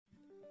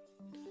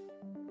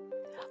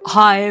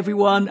Hi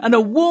everyone, and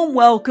a warm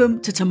welcome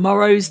to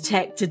Tomorrow's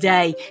Tech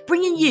Today,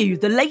 bringing you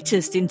the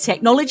latest in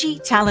technology,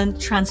 talent,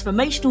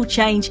 transformational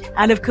change,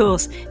 and of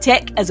course,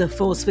 tech as a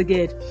force for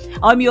good.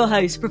 I'm your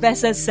host,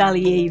 Professor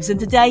Sally Eaves, and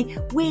today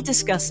we're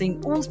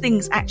discussing all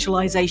things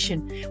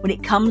actualization when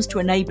it comes to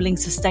enabling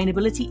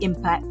sustainability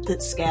impact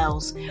that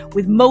scales.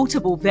 With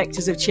multiple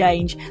vectors of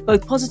change,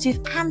 both positive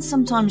and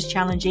sometimes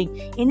challenging,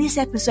 in this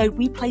episode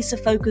we place a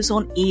focus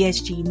on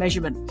ESG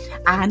measurement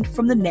and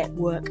from the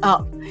network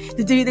up.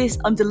 To do this,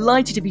 I'm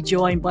delighted to be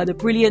joined by the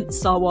brilliant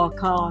Sarwar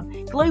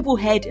Khan, Global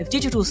Head of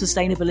Digital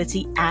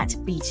Sustainability at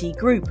BT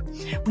Group.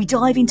 We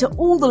dive into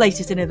all the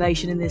latest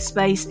innovation in this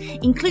space,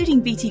 including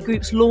BT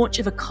Group's launch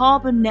of a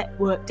carbon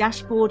network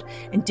dashboard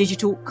and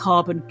digital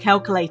carbon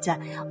calculator.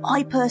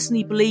 I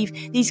personally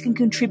believe these can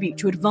contribute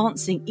to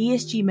advancing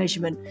ESG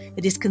measurement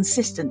that is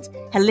consistent,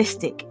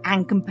 holistic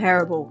and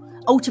comparable.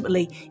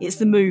 Ultimately, it's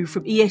the move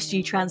from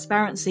ESG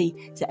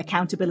transparency to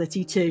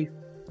accountability too.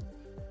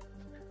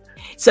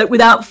 So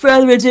without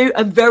further ado,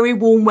 a very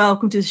warm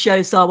welcome to the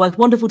show, Sarwar.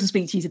 Wonderful to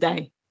speak to you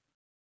today.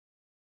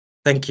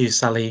 Thank you,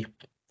 Sally.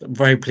 I'm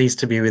very pleased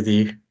to be with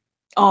you.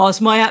 Oh,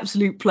 it's my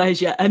absolute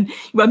pleasure. And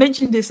I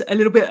mentioned this a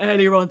little bit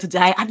earlier on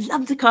today. I'd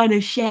love to kind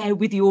of share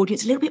with the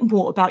audience a little bit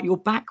more about your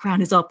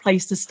background as our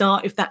place to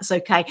start, if that's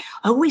okay.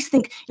 I always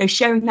think,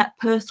 sharing that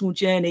personal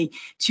journey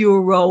to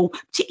your role,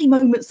 particularly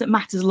moments that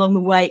matters along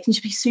the way, it can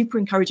just be super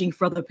encouraging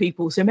for other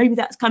people. So maybe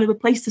that's kind of a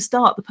place to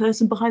start, the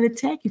person behind the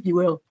tech, if you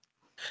will.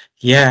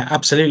 Yeah,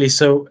 absolutely.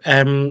 So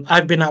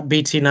I've been at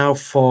BT now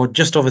for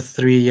just over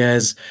 3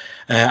 years.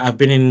 I've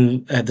been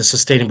in the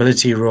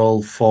sustainability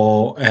role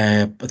for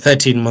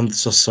 13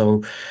 months or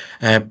so.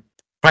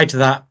 Prior to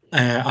that,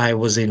 I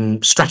was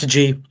in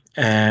strategy.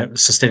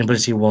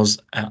 Sustainability was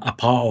a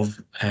part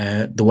of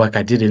the work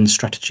I did in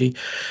strategy.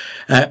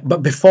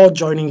 But before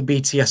joining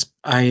BTS,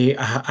 I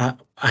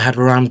had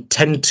around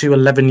 10 to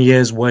 11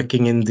 years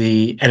working in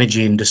the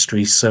energy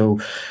industry.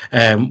 So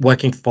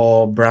working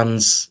for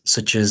brands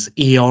such as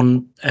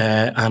E.ON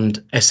and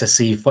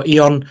SSE. For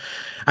E.ON,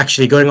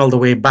 actually going all the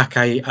way back,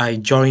 I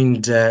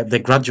joined the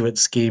graduate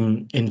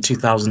scheme in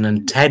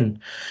 2010.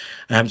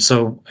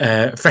 So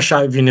fresh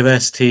out of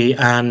university,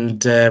 and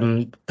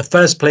the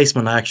first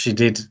placement I actually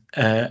did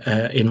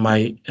in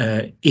my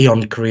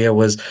E.ON career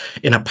was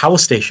in a power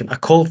station, a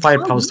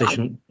coal-fired power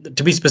station,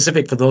 to be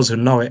specific for those who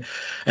know it,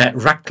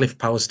 Ratcliffe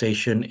Power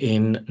Station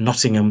in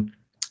Nottingham.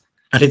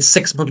 I did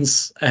 6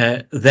 months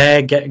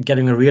there,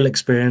 getting a real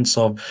experience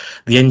of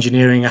the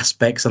engineering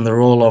aspects and the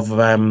role of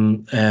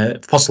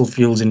fossil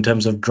fuels in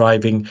terms of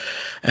driving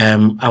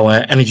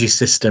our energy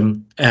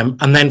system.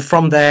 And then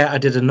from there, I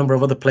did a number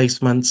of other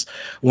placements,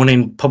 one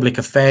in public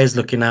affairs,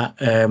 looking at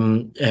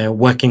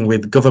working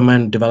with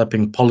government,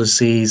 developing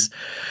policies.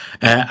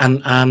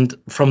 And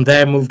from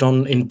there, moved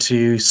on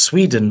into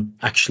Sweden,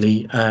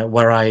 actually,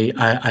 where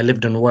I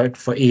lived and worked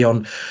for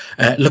E.ON,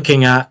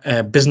 looking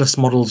at business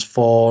models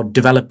for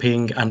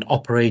developing and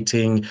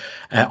operating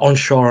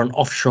onshore and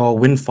offshore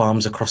wind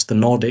farms across the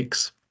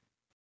Nordics.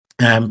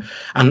 And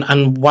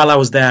while I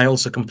was there, I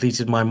also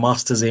completed my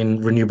master's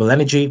in renewable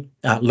energy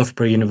at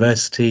Loughborough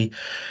University.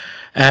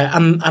 I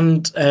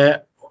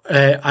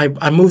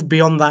moved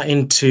beyond that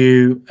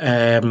into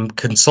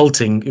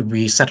consulting.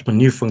 We set up a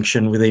new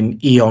function within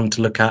E.ON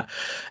to look at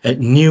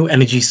new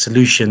energy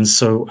solutions.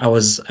 So I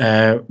was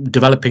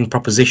developing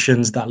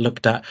propositions that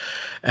looked at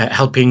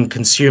helping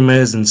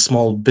consumers and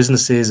small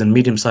businesses and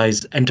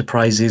medium-sized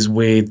enterprises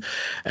with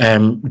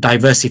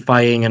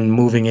diversifying and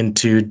moving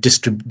into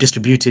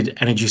distributed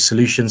energy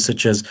solutions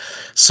such as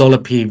solar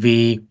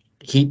PV,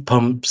 heat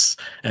pumps,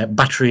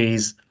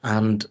 batteries,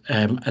 and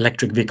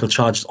electric vehicle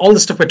chargers. All the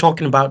stuff we're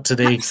talking about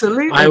today,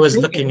 absolutely, I was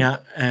looking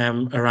at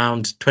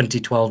around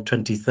 2012,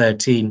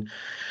 2013.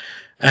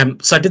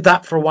 So I did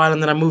that for a while,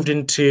 and then I moved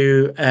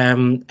into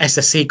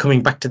SSE,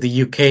 coming back to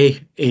the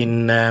UK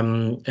in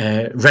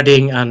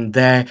Reading, and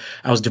there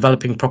I was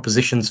developing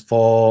propositions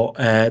for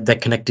their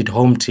connected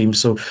home team.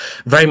 So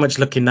very much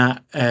looking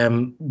at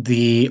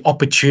the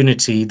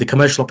opportunity, the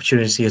commercial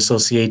opportunity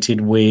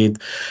associated with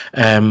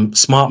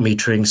smart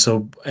metering.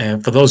 So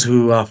for those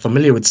who are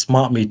familiar with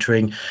smart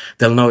metering,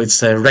 they'll know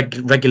it's a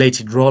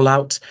regulated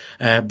rollout.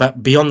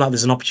 But beyond that,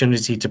 there's an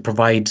opportunity to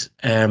provide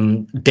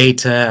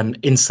data and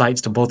insights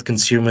to both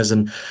consumers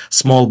and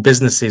small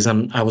businesses,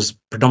 and I was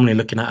predominantly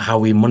looking at how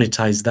we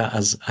monetize that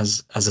as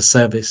a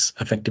service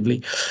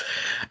effectively.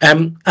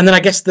 And then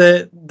I guess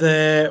the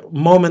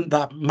moment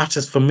that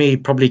matters for me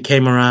probably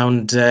came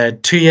around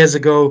 2 years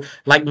ago.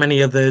 Like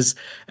many others,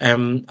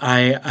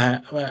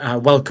 I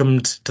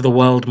welcomed to the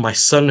world my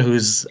son,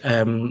 who's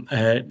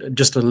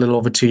just a little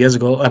over 2 years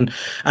ago, and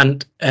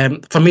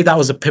for me that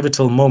was a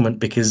pivotal moment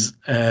because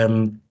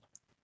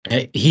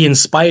he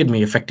inspired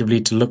me effectively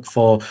to look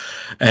for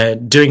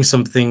doing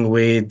something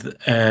with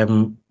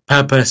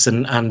purpose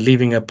and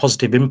leaving a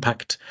positive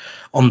impact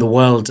on the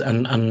world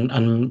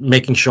and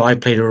making sure I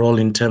played a role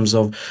in terms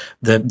of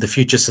the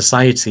future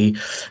society.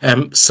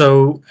 I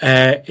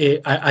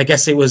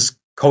guess it was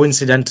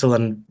coincidental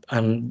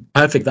and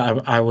perfect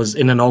that I was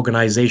in an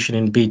organization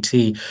in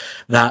BT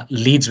that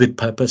leads with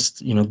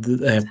purpose.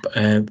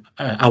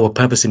 Our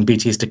purpose in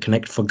BT is to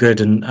connect for good,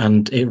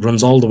 and it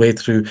runs all the way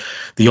through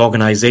the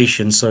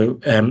organization. So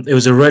it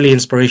was a really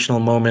inspirational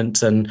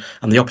moment, and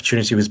the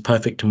opportunity was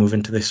perfect to move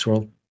into this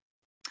role.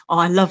 Oh,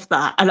 I love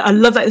that. And I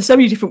love that in so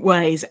many different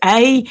ways.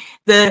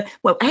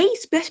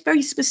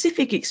 Very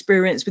specific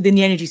experience within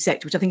the energy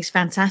sector, which I think is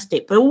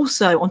fantastic, but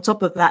also on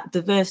top of that,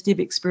 diversity of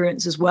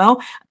experience as well,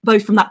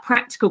 both from that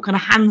practical kind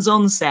of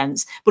hands-on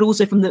sense, but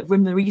also from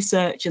the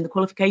research and the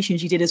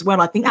qualifications you did as well.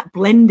 I think that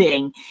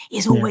blending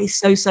is always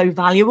so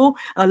valuable.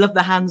 I love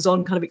the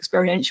hands-on kind of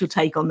experiential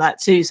take on that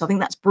too. So I think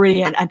that's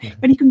brilliant. And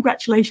many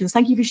congratulations.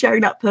 Thank you for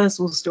sharing that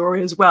personal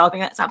story as well. I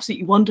think that's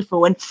absolutely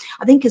wonderful. And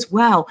I think as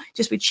well,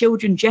 just with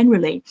children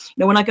generally,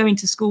 when I go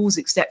into schools,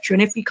 etc.,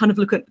 and if we kind of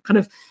look at kind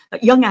of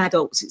young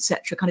adults,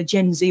 etc., kind of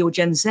Gen Z or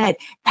Gen Z,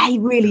 they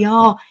really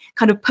are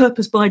kind of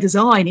purpose by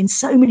design in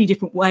so many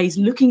different ways,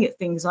 looking at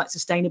things like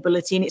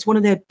sustainability. And it's one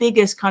of their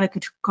biggest kind of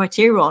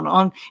criteria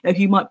on who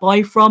you might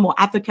buy from or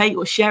advocate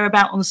or share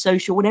about on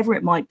social, whatever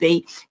it might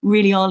be,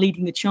 really are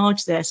leading the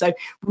charge there. So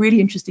really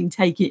interesting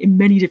take it in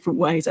many different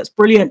ways. That's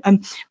brilliant.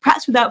 And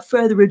perhaps without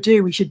further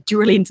ado, we should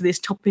drill into this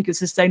topic of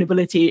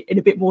sustainability in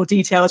a bit more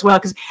detail as well,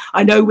 because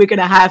I know we're going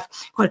to have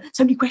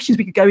so many questions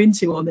we could go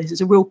into on this. It's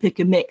a real pick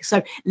and mix.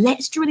 So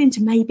let's drill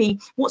into maybe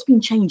what's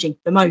been changing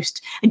the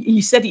most. And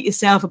you said it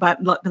yourself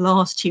about like the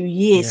last 2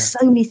 years.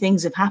 So many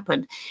things have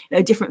happened,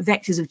 different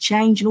vectors of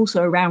change, and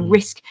also around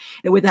risk,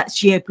 whether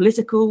that's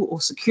geopolitical or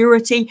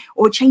security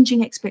or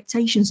changing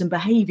expectations and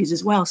behaviours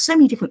as well. So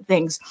many different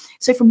things.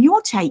 So from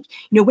your take,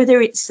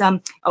 whether it's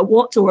a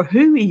what or a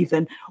who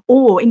even,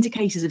 or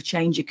indicators of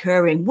change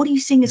occurring, what are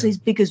you seeing as those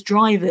biggest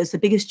drivers, the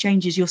biggest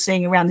changes you're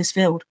seeing around this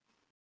field?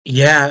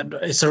 Yeah,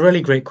 it's a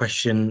really great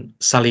question,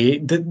 Sally.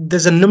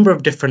 There's a number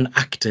of different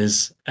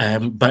actors,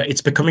 but it's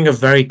becoming a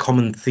very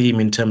common theme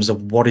in terms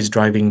of what is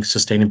driving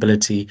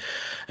sustainability.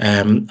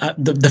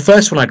 The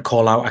first one I'd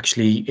call out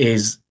actually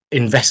is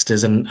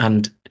investors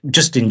and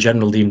just in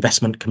general, the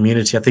investment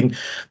community. I think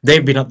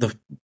they've been at the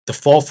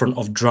forefront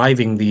of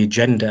driving the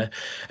agenda.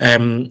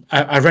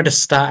 I read a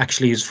stat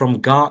actually is from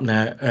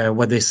Gartner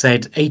where they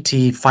said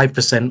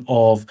 85%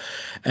 of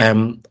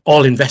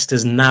all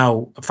investors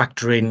now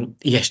factor in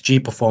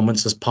ESG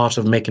performance as part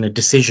of making a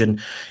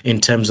decision in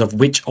terms of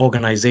which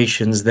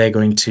organizations they're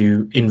going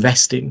to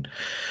invest in.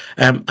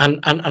 And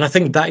I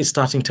think that is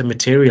starting to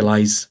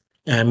materialize.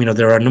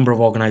 There are a number of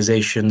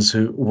organizations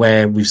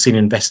where we've seen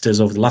investors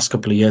over the last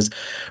couple of years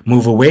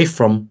move away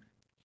from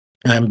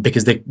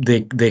because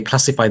they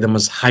classify them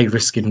as high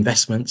risk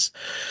investments.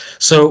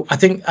 So I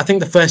think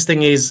the first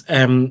thing is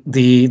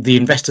the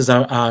investors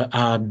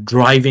are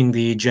driving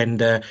the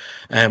agenda,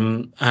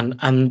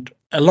 and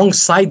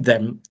alongside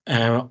them,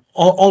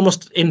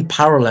 almost in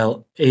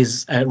parallel,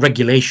 is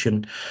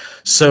regulation.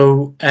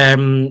 So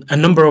a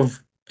number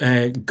of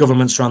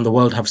governments around the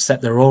world have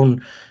set their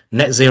own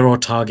net zero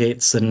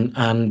targets,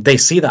 and they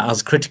see that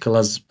as critical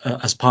as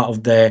part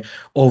of their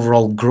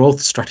overall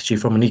growth strategy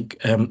from an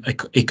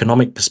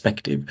economic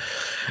perspective.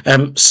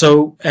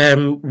 So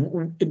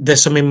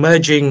there's some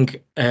emerging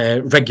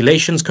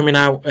regulations coming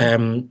out,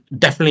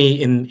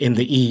 definitely in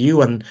the EU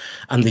and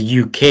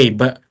the UK,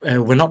 but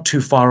we're not too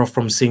far off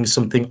from seeing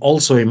something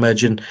also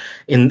emerging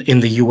in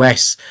the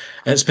US.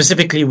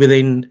 Specifically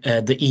within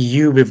the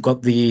EU, we've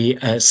got the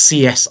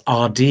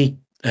CSRD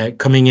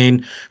coming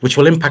in, which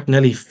will impact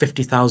nearly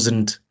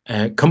 50,000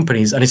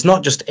 companies, and it's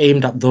not just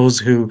aimed at those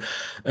who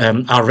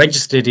are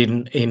registered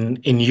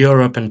in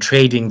Europe and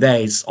trading there.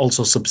 It's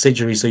also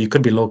subsidiary, so you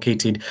could be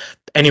located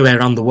anywhere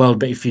around the world,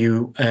 but if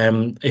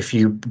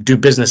you do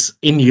business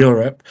in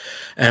Europe,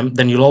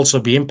 then you'll also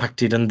be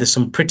impacted. And there's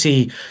some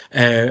pretty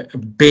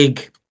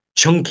big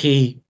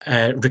chunky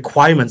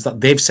requirements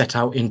that they've set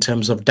out in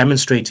terms of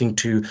demonstrating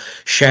to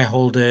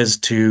shareholders,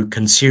 to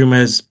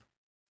consumers,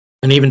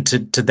 and even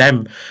to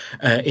them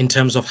in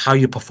terms of how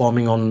you're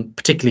performing on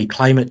particularly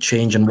climate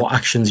change and what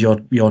actions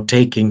you're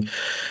taking.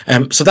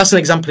 So that's an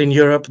example in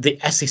Europe. The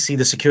SEC,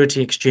 the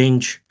Security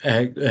Exchange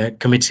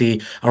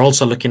Committee, are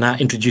also looking at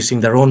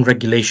introducing their own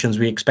regulations.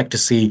 We expect to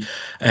see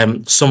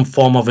some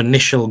form of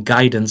initial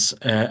guidance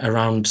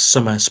around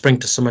spring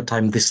to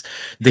summertime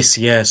this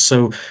year.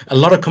 So a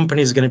lot of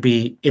companies are going to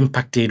be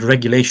impacted.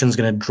 Regulation is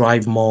going to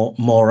drive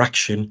more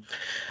action.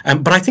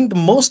 But I think the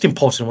most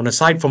important one,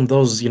 aside from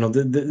those,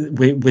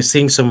 we're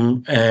seeing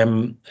some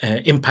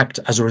impact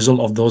as a result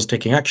of those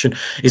taking action,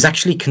 is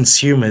actually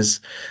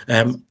consumers.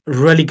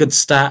 Really good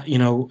stat,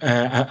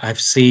 I've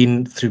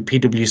seen through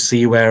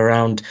PwC, where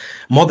around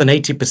more than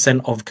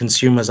 80% of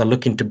consumers are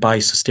looking to buy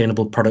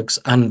sustainable products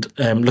and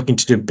looking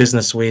to do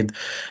business with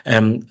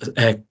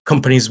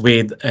companies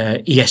with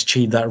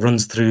ESG that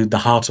runs through the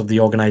heart of the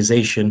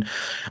organization.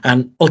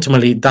 And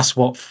ultimately, that's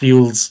what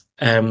fuels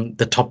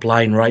the top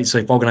line, right? So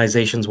if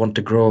organizations want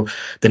to grow,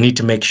 they need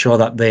to make sure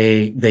that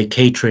they're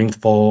catering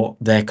for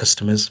their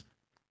customers.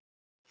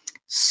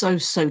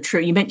 So true.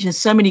 You mentioned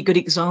so many good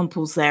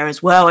examples there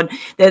as well. And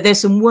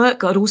there's some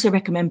work I'd also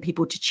recommend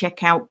people to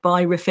check out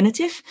by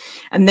Refinitiv.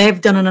 And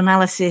they've done an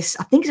analysis,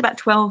 I think it's about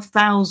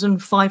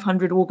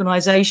 12,500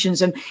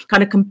 organizations, and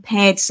kind of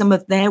compared some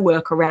of their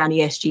work around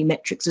ESG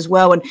metrics as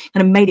well, and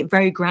kind of made it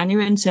very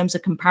granular in terms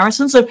of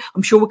comparison. So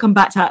I'm sure we'll come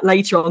back to that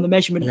later on the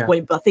measurement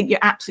point, but I think you're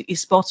absolutely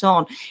spot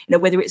on.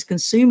 Whether it's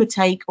consumer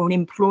take or an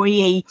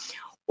employee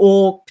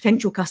or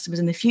potential customers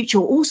in the future,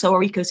 also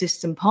our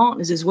ecosystem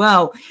partners as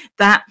well,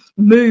 that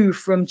move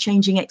from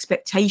changing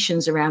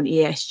expectations around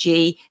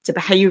ESG to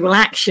behavioural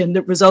action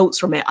that results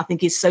from it, I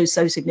think is so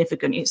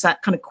significant. It's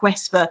that kind of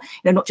quest for,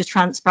 not just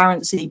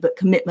transparency, but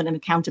commitment and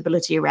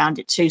accountability around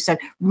it too. So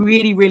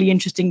really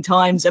interesting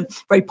times, and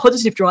very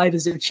positive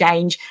drivers of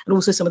change, and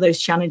also some of those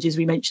challenges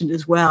we mentioned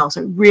as well.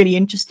 So really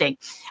interesting.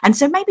 And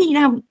so maybe,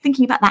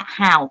 thinking about that,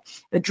 how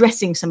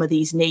addressing some of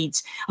these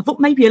needs, I thought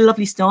maybe a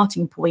lovely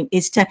starting point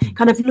is to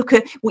kind of look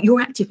at what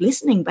your active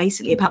listening,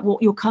 basically, about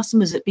what your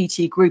customers at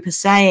BT Group are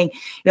saying,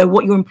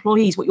 what your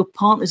employees, what your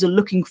partners are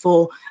looking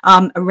for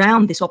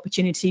around this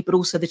opportunity, but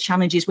also the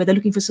challenges where they're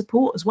looking for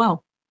support as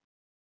well.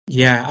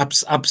 Yeah,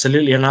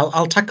 absolutely. And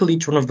I'll tackle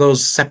each one of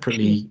those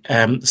separately,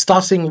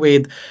 starting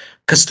with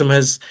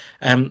customers.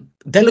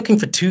 They're looking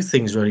for two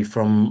things really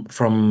from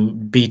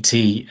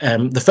BT.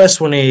 The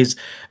first one is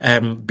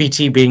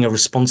BT being a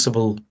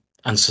responsible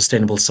and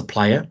sustainable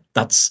supplier.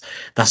 That's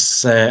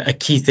a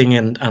key thing,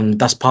 and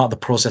that's part of the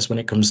process when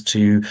it comes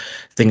to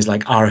things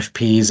like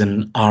RFPs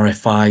and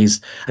RFIs,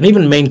 and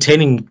even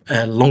maintaining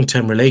a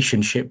long-term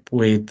relationship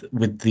with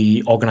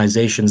the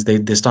organizations.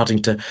 They're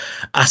starting to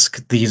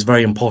ask these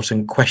very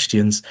important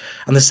questions.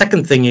 And the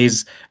second thing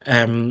is,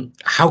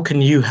 how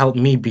can you help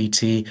me,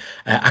 BT,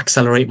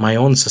 accelerate my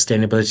own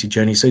sustainability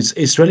journey? So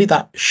it's really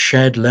that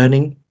shared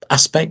learning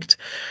aspect,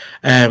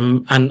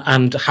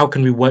 and how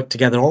can we work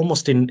together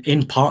almost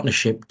in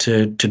partnership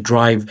to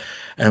drive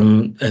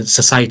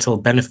societal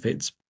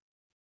benefits.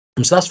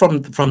 So that's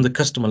from the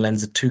customer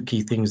lens, the two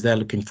key things they're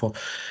looking for.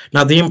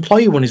 Now, the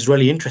employee one is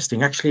really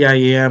interesting. Actually,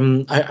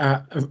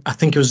 I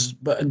think it was,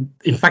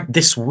 in fact,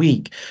 this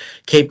week,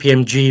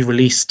 KPMG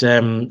released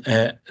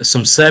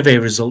some survey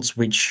results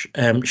which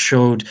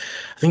showed,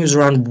 I think it was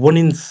around 1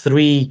 in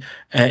 3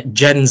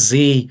 Gen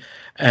Z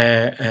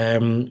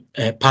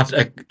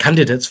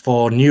candidates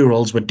for new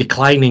roles were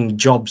declining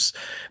jobs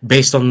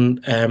based on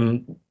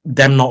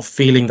them not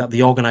feeling that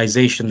the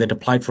organization they'd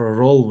applied for a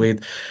role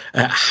with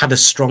had a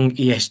strong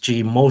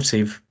ESG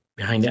motive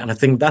behind it. And I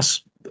think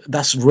that's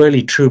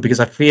really true, because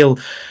I feel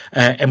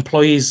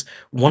employees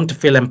want to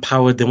feel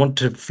empowered. They want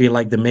to feel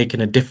like they're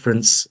making a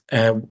difference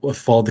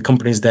for the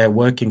companies they're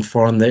working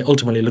for, and they're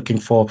ultimately looking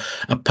for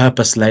a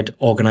purpose-led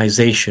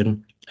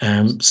organization.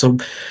 So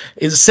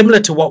it's similar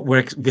to what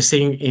we're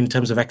seeing in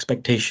terms of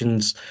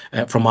expectations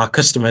from our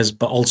customers,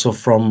 but also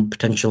from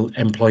potential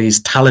employees'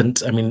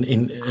 talent. I mean,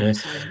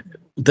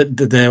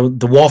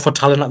 the war for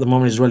talent at the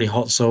moment is really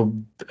hot. So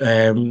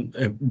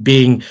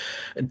taking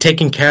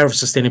care of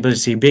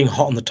sustainability, being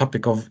hot on the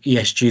topic of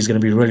ESG is going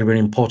to be really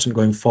important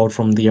going forward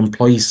from the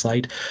employee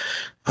side.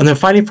 And then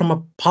finally, from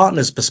a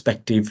partner's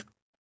perspective,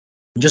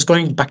 just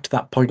going back to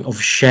that point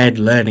of shared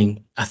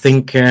learning, I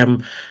think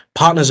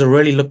partners are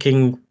really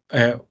looking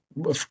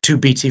to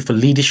BT for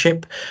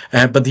leadership,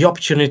 but the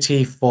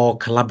opportunity for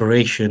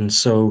collaboration.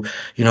 So,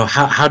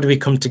 how do we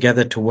come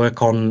together to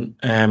work on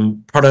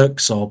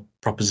products or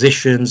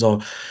propositions or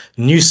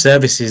new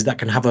services that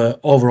can have an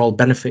overall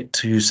benefit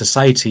to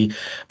society?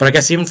 But I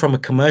guess even from a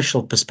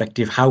commercial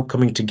perspective, how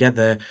coming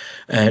together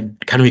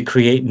can we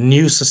create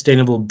new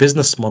sustainable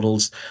business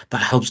models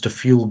that helps to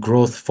fuel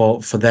growth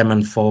for them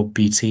and for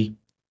BT?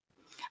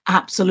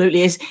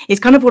 Absolutely. It's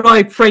kind of what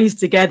I phrase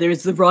together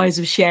as the rise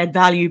of shared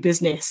value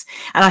business.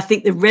 And I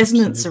think the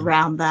resonance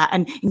around that,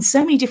 and in so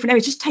many different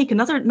areas, just take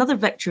another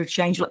vector of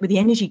change, like with the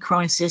energy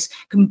crisis,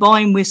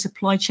 combined with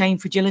supply chain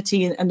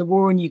fragility and the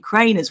war in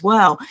Ukraine as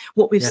well.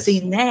 What we've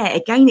seen there,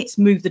 again, it's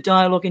moved the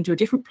dialogue into a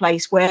different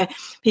place where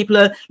people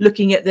are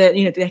looking at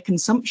their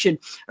consumption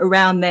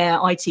around their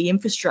IT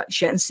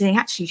infrastructure and saying,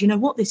 actually, do you know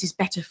what? This is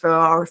better for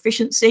our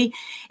efficiency.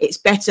 It's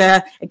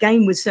better,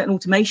 again, with certain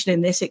automation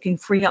in this, it can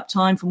free up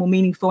time for more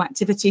meaningful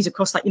activities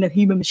across that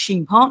human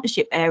machine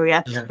partnership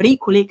area, but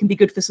equally it can be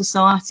good for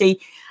society,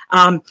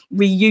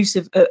 reuse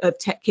of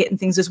tech kit and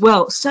things as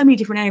well. So many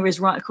different areas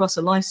right across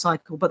the life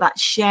cycle, but that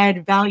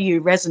shared value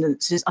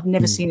resonance is, I've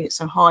never seen it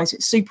so high. So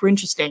it's super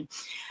interesting.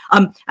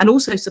 And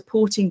also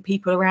supporting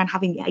people around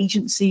having the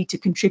agency to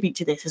contribute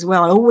to this as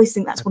well. I always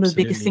think that's one of the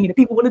biggest things.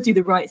 People want to do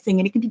the right thing,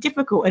 and it can be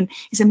difficult, and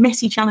it's a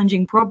messy,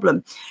 challenging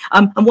problem.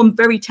 And one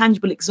very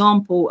tangible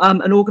example,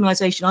 an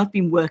organisation I've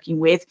been working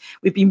with,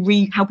 we've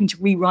been helping to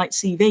rewrite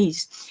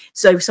CVs.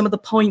 So some of the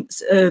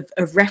points of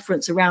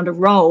reference around a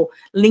role,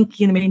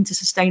 linking them into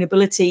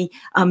sustainability,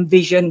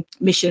 vision,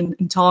 mission,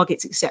 and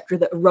targets, etc.,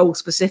 that are role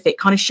specific,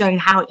 kind of showing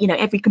how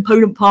every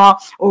component part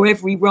or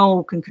every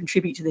role can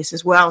contribute to this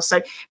as well.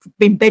 So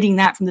embedding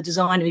that from the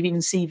design of even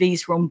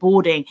CVs for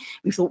onboarding,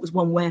 we thought was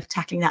one way of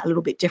tackling that a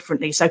little bit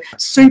differently. So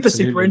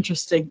super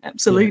interesting.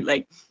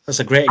 Absolutely. That's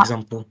a great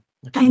example.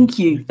 Thank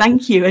you.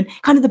 And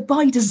kind of the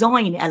by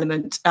design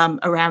element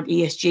around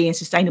ESG and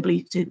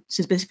sustainability.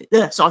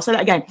 So I'll say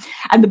that again.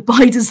 And the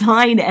by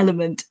design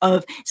element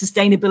of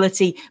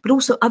sustainability, but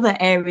also other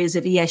areas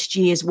of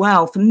ESG as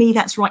well. For me,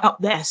 that's right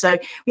up there. So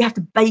we have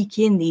to bake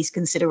in these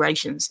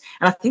considerations,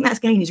 and I think that's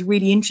again is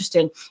really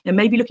interesting.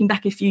 Maybe looking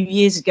back a few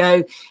years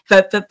ago,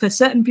 for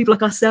certain people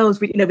like ourselves,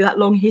 with that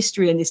long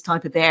history in this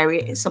type of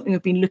area, it's something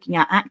we've been looking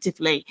at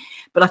actively.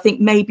 But I think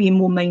maybe in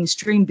more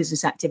mainstream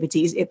business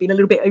activities, it's been a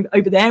little bit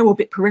over there, or a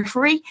bit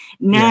periphery.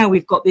 Now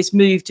we've got this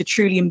move to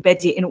truly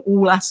embed it in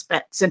all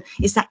aspects, and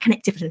it's that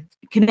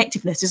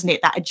connectiveness, isn't it?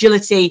 That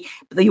agility,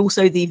 but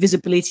also the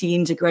visibility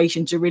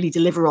integration to really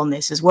deliver on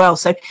this as well.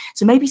 So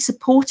maybe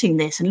supporting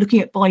this and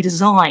looking at by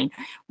design.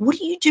 What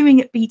are you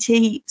doing at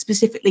BT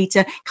specifically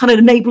to kind of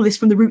enable this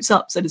from the roots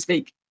up, so to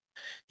speak?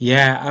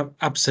 Yeah,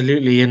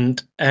 absolutely.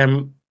 And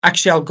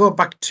actually, I'll go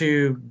back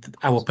to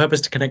our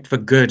purpose to connect for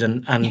good,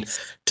 and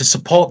to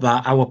support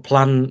that, our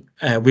plan,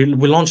 we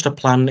launched a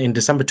plan in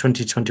December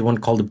 2021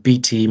 called the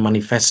BT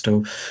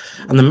Manifesto.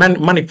 And the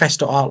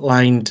manifesto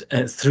outlined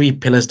 3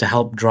 pillars to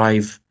help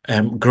drive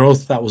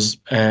growth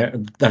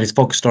that is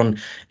focused on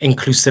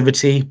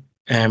inclusivity,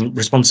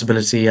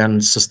 responsibility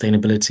and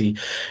sustainability.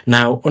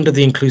 Now, under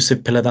the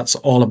inclusive pillar, that's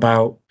all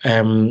about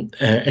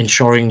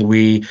ensuring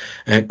we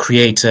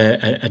create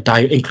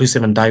a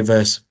inclusive and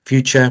diverse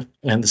future.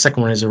 And the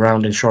second one is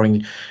around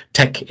ensuring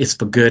tech is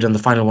for good. And the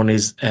final one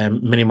is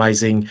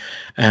minimizing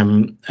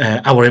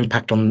our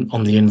impact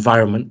on the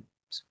environment.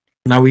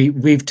 Now,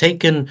 we've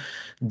taken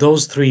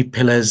those 3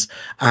 pillars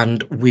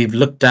and we've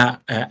looked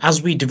at,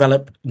 as we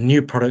develop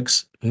new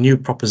products, new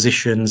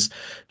propositions,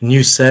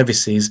 new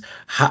services,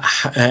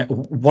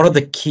 what are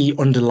the key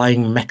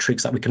underlying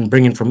metrics that we can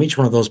bring in from each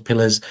one of those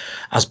pillars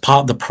as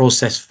part of the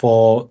process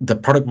for the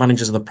product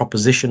managers or the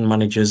proposition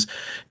managers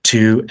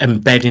to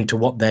embed into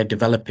what they're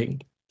developing.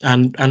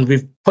 And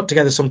we've put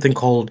together something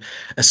called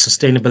a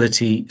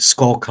sustainability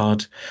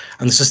scorecard.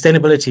 And the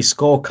sustainability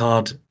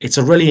scorecard, it's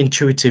a really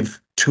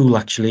intuitive tool,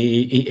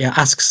 actually. It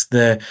asks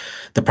the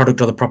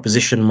product or the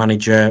proposition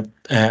manager,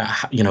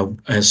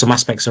 some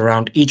aspects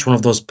around each one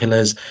of those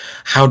pillars.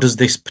 How does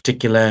this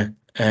particular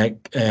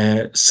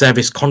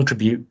service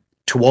contribute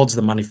towards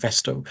the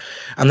manifesto?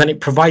 And then it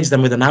provides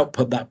them with an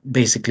output that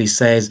basically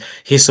says,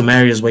 here's some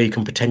areas where you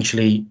can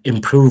potentially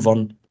improve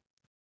on.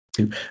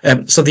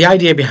 So the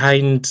idea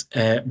behind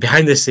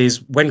this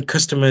is when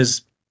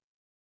customers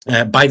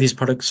buy these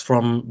products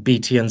from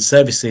BT and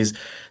services,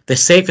 they're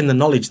safe in the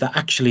knowledge that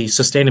actually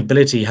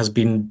sustainability has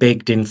been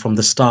baked in from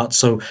the start.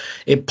 So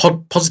it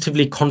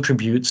positively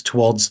contributes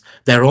towards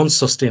their own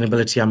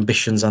sustainability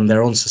ambitions and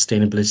their own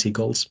sustainability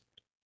goals.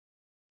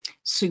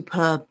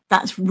 Superb.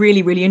 That's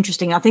really, really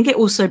interesting. I think it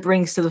also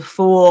brings to the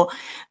fore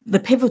the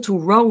pivotal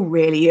role,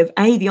 really, of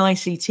the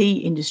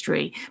ICT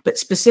industry, but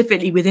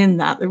specifically within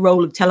that, the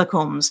role of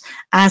telecoms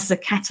as the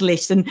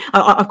catalyst. And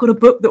I've got a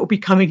book that will be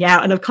coming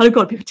out, and I've kind of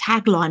got a bit of a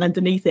tagline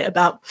underneath it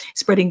about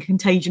spreading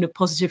contagion of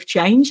positive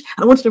change.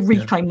 And I wanted to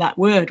reclaim that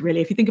word,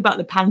 really. If you think about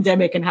the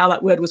pandemic and how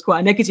that word was quite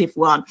a negative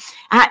one,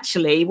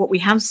 actually, what we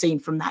have seen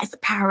from that is the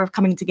power of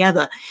coming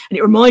together. And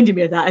it reminded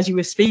me of that as you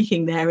were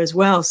speaking there as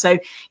well. So,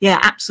 yeah,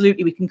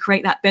 absolutely, we can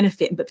create that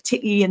benefit, but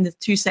particularly in the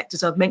 2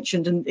 sectors I've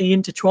mentioned and the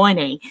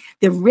intertwining,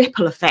 the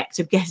ripple effect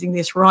of getting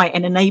this right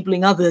and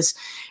enabling others,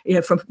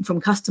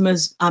 from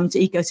customers to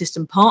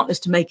ecosystem partners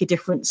to make a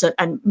difference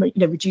and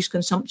reduce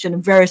consumption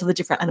and various other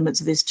different elements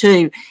of this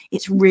too.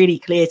 It's really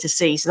clear to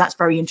see. So that's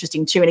very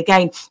interesting too. And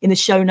again, in the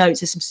show notes,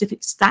 there's some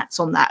specific stats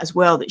on that as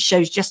well that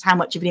shows just how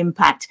much of an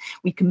impact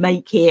we can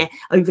make here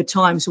over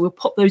time. So we'll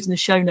pop those in the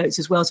show notes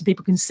as well so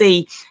people can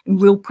see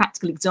real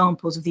practical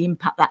examples of the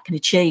impact that can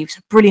achieve.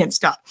 So brilliant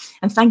stuff.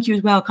 And thank you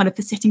as well kind of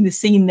for setting the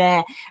scene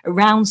there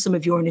around some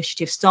of your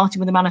initiatives, starting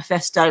with the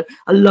manifesto.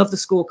 I love the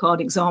scorecard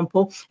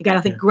example. Again,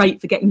 I think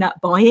great for getting that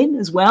buy-in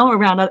as well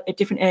around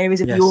different areas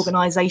of the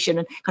organisation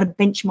and kind of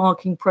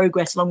benchmarking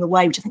progress along the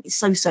way, which I think is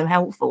so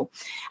helpful.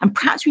 And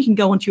perhaps we can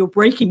go on to your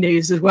breaking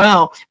news as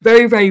well.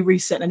 Very, very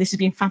recent, and this has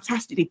been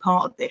fantastically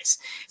part of this.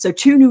 So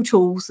 2 new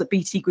tools that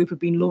BT Group have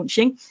been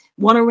launching,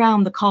 one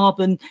around the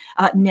carbon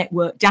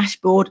network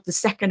dashboard, the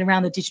second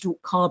around the digital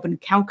carbon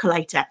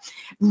calculator.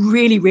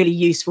 Really, really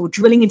useful,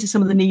 drilling into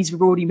some of the needs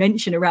we've already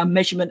mentioned around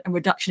measurement and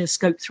reduction of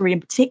Scope 3 in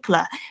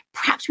particular.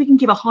 Perhaps we can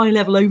give a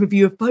high-level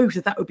overview of both,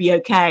 if that would be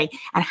okay,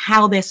 and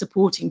how they're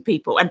supporting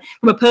people. And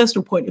from a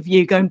personal point of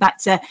view, going back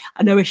to,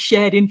 I know, a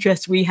shared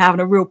interest we have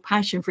and a real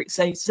passion for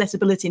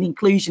accessibility and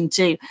inclusion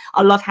too.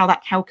 I love how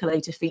that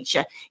calculator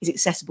feature is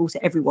accessible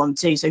to everyone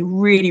too. So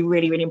really,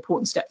 really, really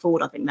important step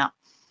forward, I think, that.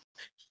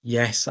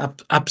 Yes,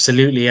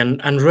 absolutely.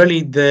 And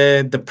really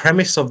the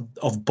premise of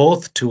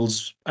both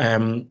tools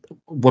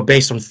were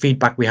based on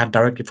feedback we had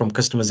directly from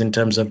customers in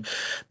terms of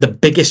the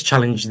biggest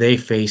challenge they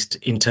faced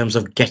in terms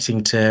of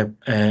getting to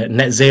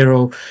net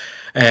zero,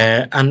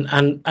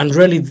 and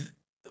really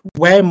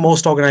where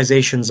most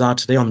organizations are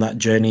today on that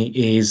journey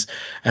is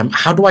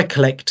how do I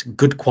collect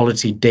good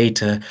quality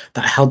data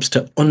that helps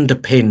to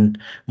underpin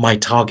my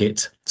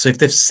target? So if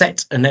they've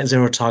set a net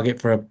zero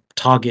target for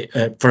target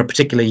for a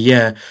particular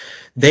year,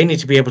 they need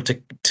to be able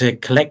to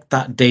collect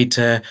that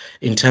data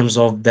in terms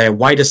of their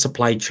wider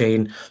supply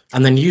chain,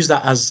 and then use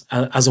that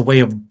as a way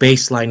of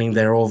baselining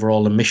their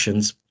overall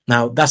emissions.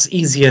 Now, that's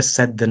easier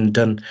said than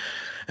done,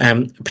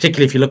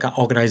 particularly if you look at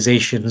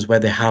organizations where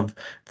they have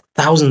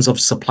thousands of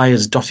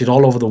suppliers dotted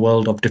all over the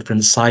world of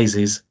different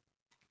sizes.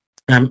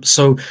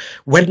 So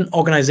when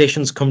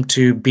organizations come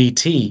to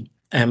BT,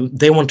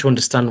 they want to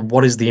understand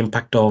what is the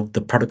impact of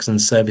the products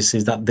and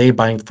services that they're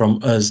buying from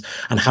us,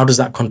 and how does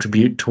that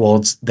contribute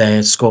towards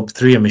their Scope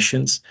 3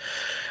 emissions.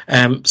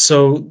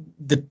 So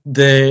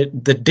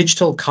the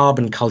digital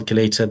carbon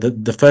calculator,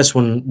 the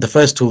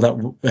first tool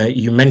that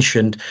you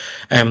mentioned,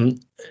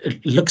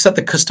 looks at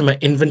the customer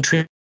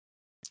inventory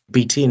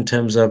BT in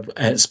terms of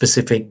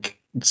specific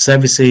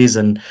services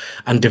and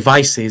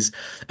devices,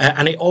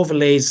 and it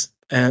overlays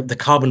the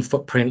carbon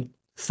footprint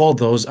for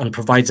those and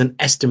provides an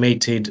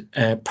estimated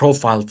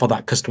profile for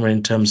that customer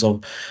in terms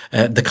of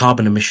the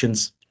carbon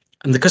emissions.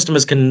 And the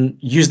customers can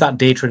use that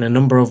data in a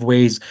number of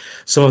ways.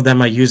 Some of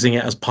them are using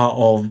it as part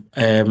of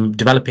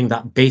developing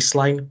that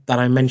baseline that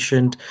I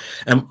mentioned.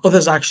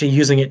 Others are actually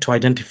using it to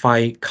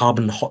identify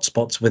carbon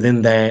hotspots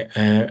within their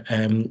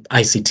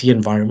ICT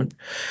environment.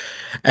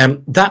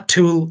 That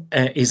tool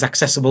is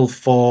accessible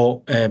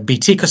for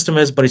BT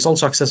customers, but it's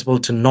also accessible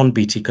to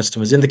non-BT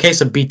customers. In the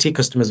case of BT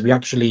customers, we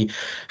actually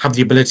have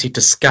the ability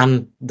to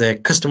scan the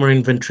customer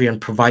inventory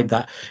and provide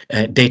that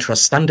data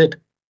as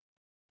standard.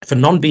 For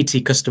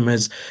non-BT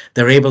customers,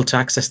 they're able to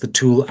access the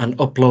tool and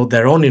upload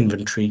their own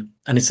inventory.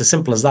 And it's as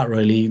simple as that,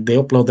 really. They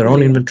upload their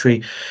own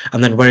inventory,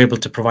 and then we're able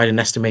to provide an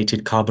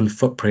estimated carbon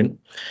footprint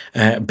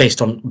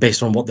based on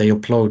what they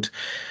upload.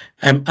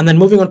 And then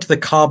moving on to the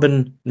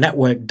carbon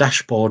network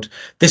dashboard,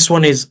 this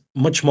one is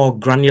much more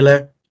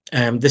granular.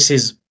 This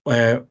is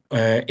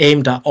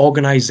aimed at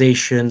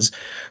organizations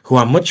who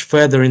are much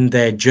further in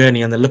their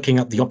journey, and they're looking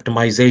at the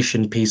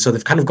optimization piece. So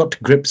they've kind of got to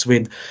grips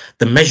with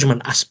the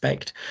measurement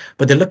aspect,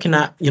 but they're looking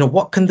at,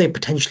 what can they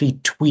potentially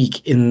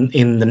tweak in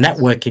the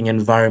networking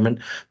environment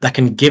that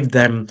can give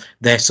them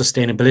their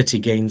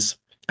sustainability gains.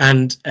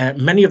 And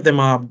many of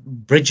them are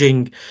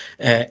bridging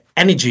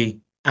energy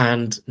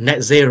and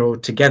net zero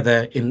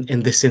together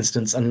in this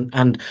instance,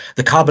 and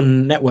the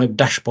carbon network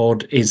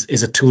dashboard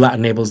is a tool that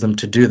enables them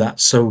to do that.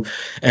 So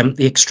it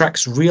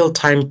extracts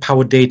real-time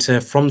power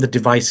data from the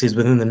devices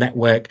within the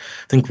network.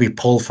 I think we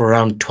pull for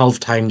around 12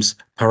 times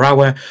per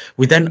hour.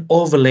 We then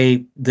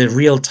overlay the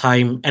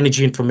real-time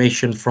energy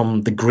information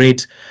from the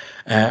grid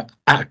at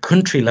a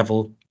country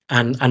level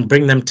and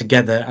bring them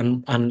together.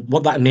 And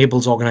what that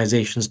enables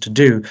organizations to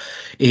do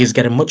is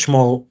get a much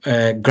more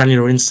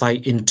granular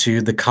insight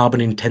into the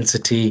carbon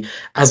intensity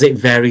as it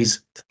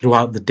varies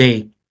throughout the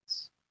day.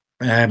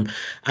 And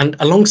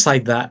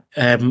alongside that,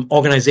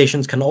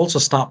 organizations can also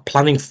start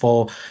planning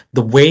for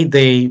the way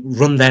they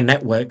run their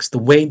networks, the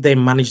way they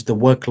manage the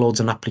workloads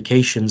and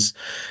applications.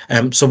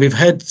 So we've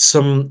heard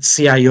some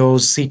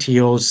CIOs,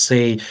 CTOs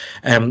say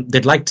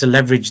they'd like to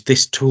leverage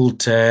this tool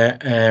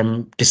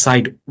to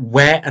decide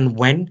where and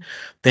when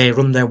they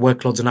run their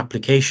workloads and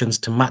applications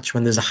to match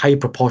when there's a high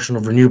proportion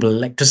of renewable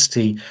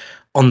electricity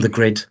on the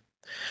grid.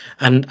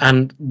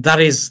 And that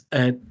is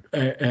a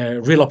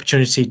real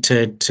opportunity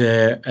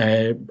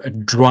to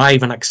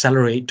drive and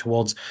accelerate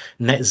towards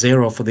net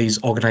zero for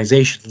these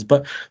organizations.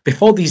 But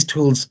before these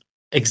tools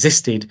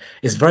existed,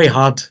 it's very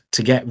hard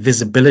to get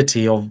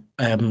visibility of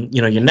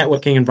your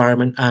networking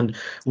environment and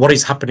what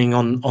is happening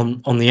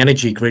on the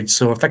energy grid.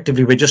 So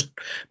effectively, we're just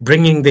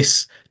bringing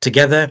this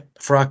together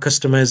for our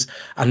customers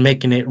and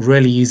making it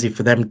really easy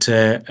for them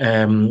to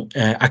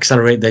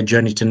accelerate their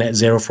journey to net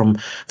zero from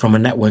a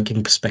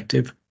networking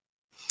perspective.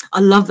 I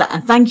love that.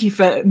 And thank you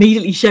for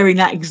immediately sharing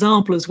that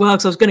example as well,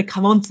 because I was going to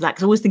come on to that,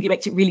 because I always think it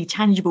makes it really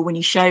tangible when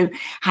you show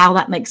how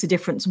that makes a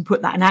difference and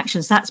put that in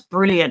action. So that's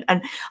brilliant.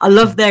 And I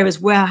love there as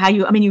well how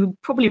you were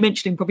probably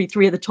mentioning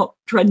three of the top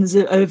trends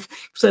of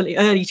certainly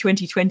early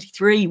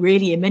 2023,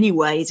 really, in many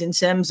ways, in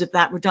terms of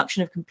that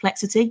reduction of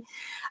complexity.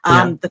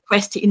 The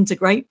quest to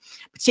integrate,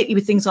 particularly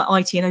with things like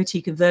IT and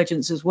OT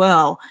convergence as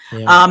well,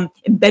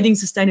 embedding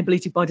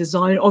sustainability by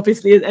design,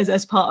 obviously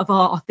as part of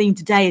our theme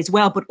today as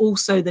well, but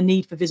also the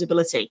need for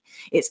visibility.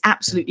 It's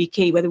absolutely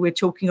key, whether we're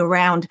talking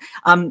around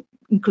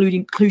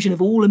inclusion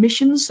of all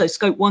emissions, so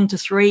scope 1 to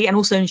 3, and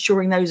also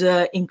ensuring those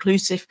are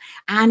inclusive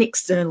and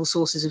external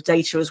sources of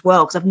data as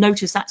well, because I've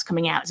noticed that's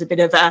coming out as a bit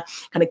of a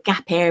kind of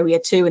gap area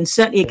too. And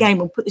certainly, again,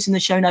 we'll put this in the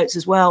show notes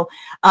as well.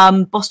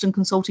 Boston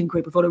Consulting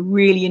Group have got a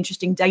really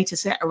interesting data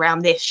set around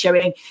this,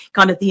 showing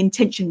kind of the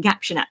intention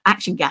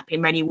action gap in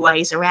many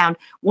ways around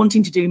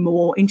wanting to do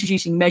more,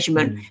 introducing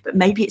measurement, but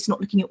maybe it's not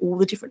looking at all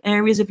the different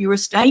areas of your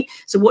estate.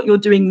 So what you're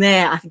doing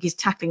there, I think, is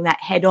tackling that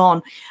head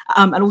on,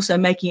 and also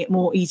making it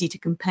more easy to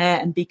compare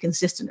and be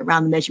consistent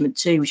around the measurement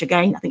too, which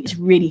again, I think is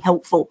really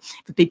helpful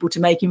for people to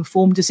make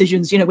informed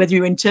decisions, whether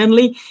you're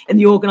internally in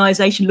the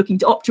organization looking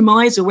to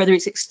optimize or whether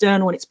it's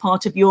external and it's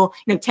part of your,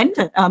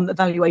 tender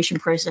evaluation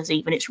process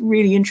even. It's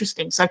really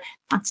interesting. So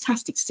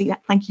fantastic to see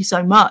that. Thank you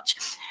so much.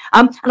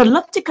 And I'd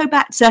love to go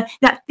back to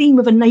that theme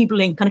of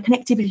enabling kind of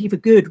connectivity for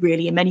good,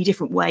 really, in many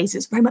different ways.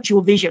 It's very much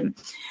your vision.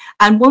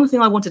 And one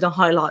thing I wanted to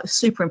highlight, I was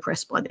super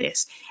impressed by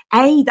this.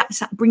 That's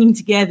that bringing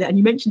together, and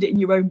you mentioned it in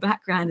your own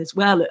background as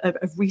well,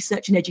 of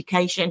research and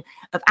education,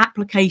 of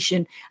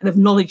application, and of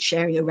knowledge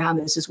sharing around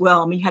this as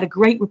well. I mean, you had a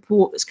great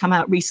report that's come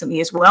out recently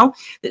as well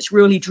that's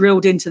really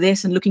drilled into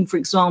this and looking, for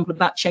example,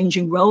 about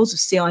changing roles of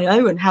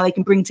CIO and how they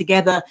can bring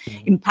together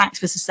impacts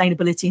for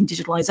sustainability and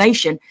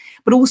digitalization.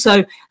 But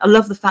also, I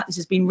love the fact this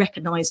has been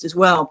recognised as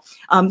well.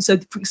 So,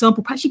 for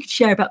example, perhaps you could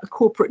share about the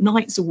Corporate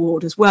Knights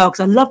Award as well,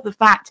 because I love the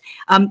fact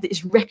that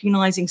it's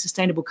recognising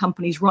sustainable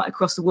companies right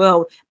across the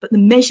world, but the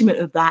measurement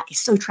of that is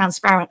so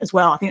transparent as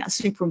well. I think that's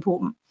super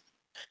important.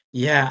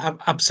 Yeah,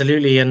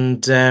 absolutely.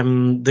 And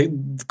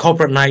the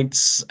Corporate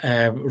Knights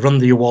run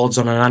the awards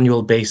on an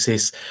annual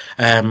basis.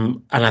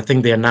 And I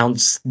think they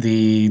announce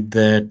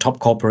the top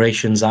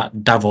corporations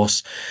at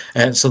Davos.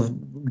 So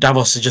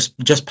Davos has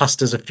just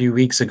passed us a few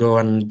weeks ago,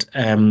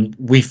 and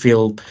we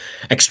feel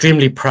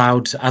extremely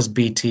proud as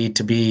BT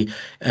to be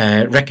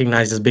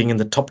recognized as being in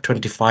the top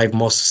 25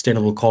 most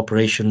sustainable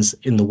corporations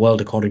in the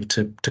world, according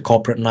to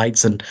Corporate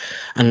Knights. And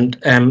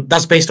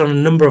that's based on a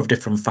number of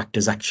different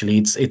factors, actually.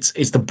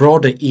 It's the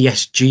broader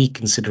ESG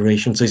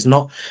consideration. So it's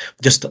not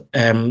just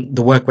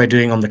the work we're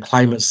doing on the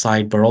climate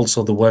side, but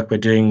also the work we're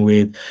doing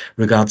with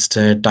regards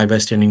to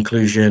diversity and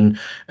inclusion,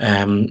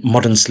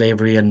 modern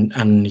slavery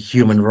and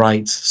human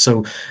rights.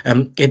 So I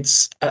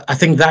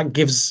think that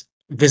gives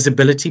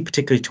visibility,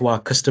 particularly to our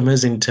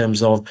customers, in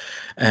terms of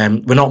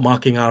we're not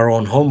marking our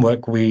own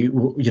homework.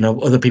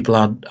 Other people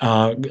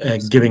are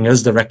giving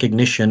us the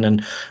recognition,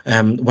 and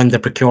when they're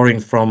procuring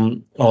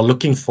from or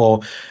looking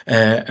for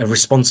a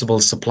responsible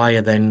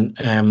supplier, then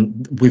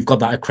we've got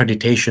that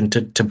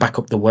accreditation to back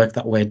up the work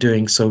that we're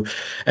doing. So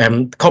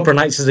Corporate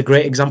Knights is a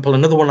great example.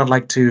 Another one I'd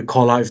like to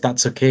call out, if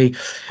that's okay,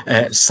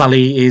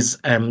 Sally, is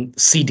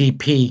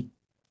CDP.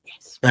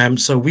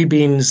 So we've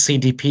been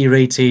CDP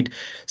rated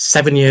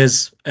 7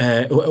 years.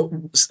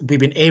 We've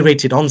been A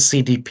rated on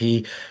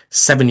CDP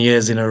 7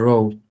 years in a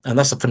row, and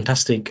that's a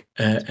fantastic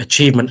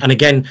achievement. And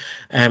again,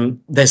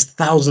 there's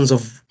thousands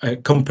of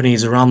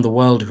companies around the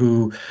world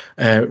who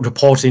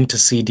report into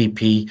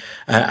CDP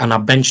and are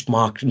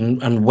benchmarked,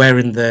 and we're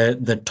in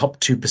the top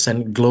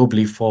 2%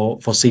 globally for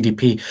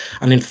CDP.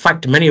 And in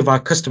fact, many of our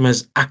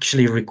customers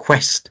actually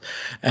request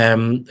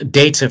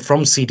data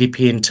from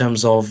CDP in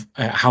terms of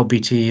how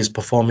BT is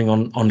performing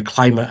on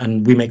climate,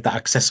 and we make that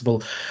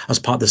accessible as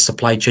part of the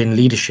supply chain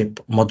leadership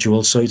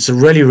module. So it's a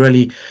really,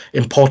 really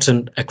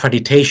important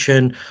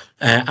accreditation,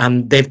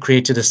 and they've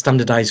created a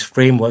standardized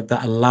framework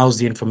that allows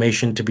the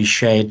information to be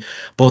shared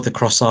both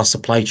across our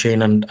supply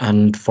chain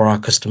and for our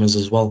customers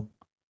as well.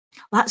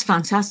 That's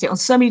fantastic on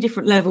so many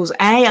different levels.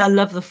 I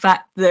love the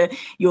fact that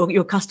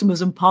your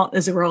customers and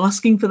partners are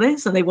asking for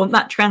this, and they want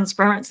that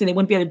transparency. They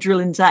want to be able to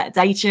drill into that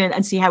data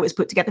and see how it's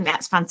put together. And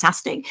that's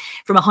fantastic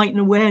from a heightened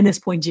awareness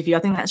point of view. I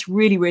think that's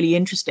really, really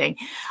interesting.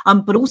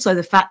 But also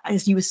the fact,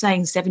 as you were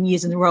saying, 7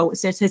 years in a row, it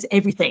says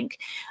everything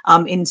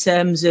in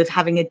terms of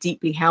having a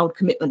deeply held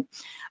commitment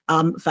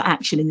for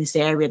action in this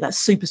area. That's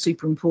super,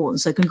 super important.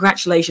 So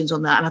congratulations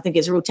on that. And I think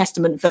it's a real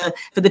testament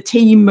for the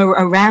team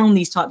around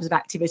these types of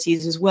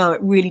activities as well.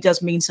 It really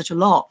does mean such a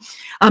lot.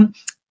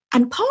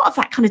 And part of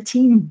that kind of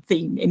team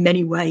theme in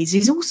many ways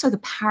is also the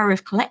power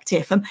of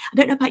collective. I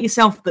don't know about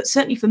yourself, but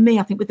certainly for me,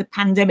 I think with the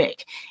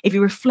pandemic, if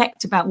you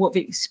reflect about what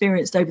we've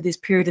experienced over this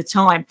period of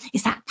time,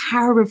 it's that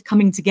power of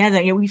coming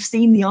together. We've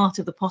seen the art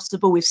of the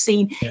possible. We've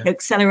seen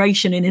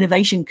acceleration and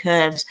innovation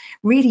curves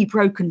really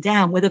broken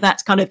down, whether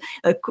that's kind of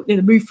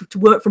the move to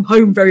work from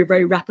home very,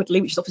 very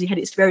rapidly, which has obviously had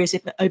its various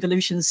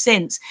evolutions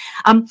since,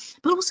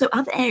 but also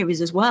other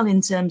areas as well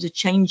in terms of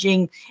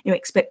changing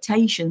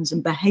expectations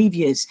and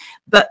behaviours.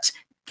 But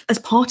as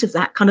part of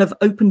that kind of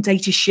open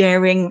data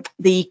sharing,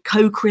 the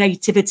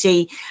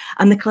co-creativity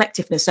and the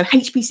collectiveness. So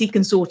HPC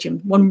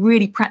Consortium, one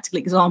really practical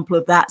example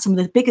of that. Some of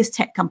the biggest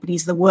tech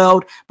companies in the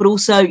world, but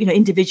also,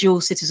 individual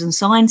citizen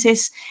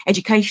scientists,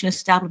 education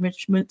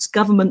establishments,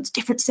 governments,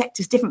 different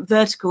sectors, different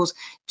verticals,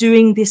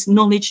 doing this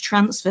knowledge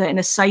transfer in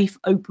a safe,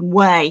 open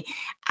way.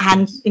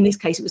 And in this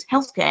case, it was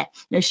healthcare,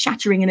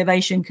 shattering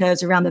innovation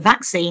curves around the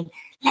vaccine.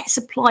 Let's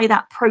apply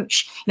that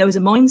approach, as a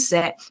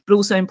mindset, but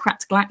also in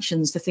practical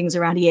actions to things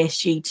around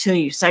ESG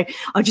too. So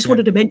I just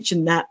wanted to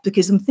mention that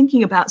because I'm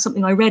thinking about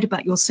something I read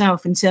about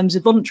yourself in terms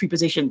of voluntary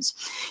positions.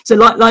 So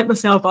like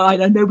myself, I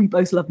know we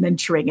both love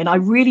mentoring, and I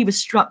really was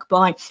struck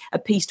by a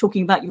piece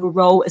talking about your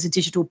role as a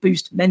Digital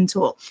Boost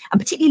mentor,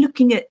 and particularly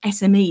looking at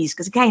SMEs,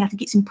 because again, I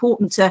think it's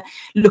important to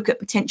look at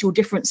potential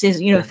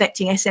differences,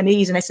 affecting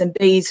SMEs and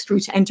SMBs through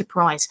to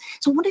enterprise.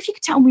 So I wonder if you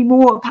could tell me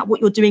more about what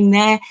you're doing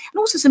there, and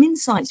also some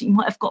insights that you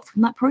might have got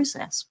from that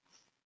process.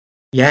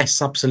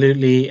 Yes,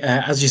 absolutely.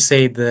 As you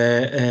say,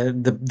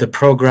 the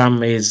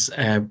program is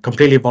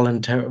completely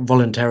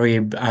voluntary.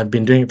 I've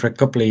been doing it for a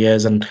couple of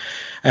years, and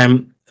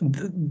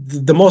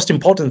the most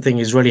important thing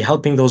is really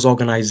helping those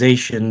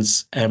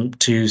organizations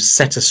to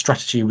set a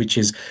strategy which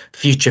is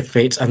future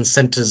fit and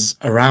centers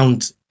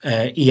around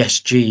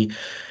ESG.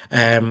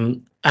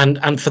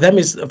 And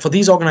for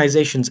these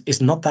organizations,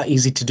 it's not that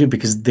easy to do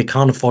because they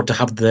can't afford to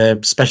have the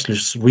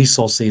specialist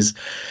resources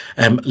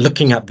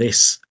looking at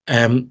this.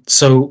 I mean,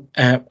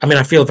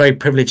 I feel very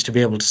privileged to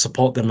be able to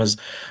support them as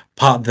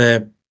part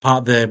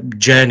of the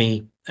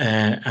journey,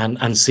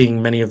 and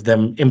seeing many of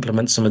them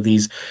implement some of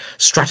these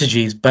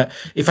strategies. But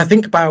if I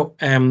think about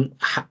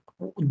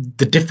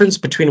the difference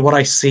between what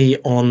I see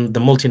on the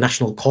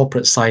multinational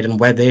corporate side and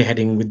where they're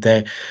heading with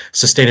their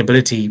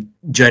sustainability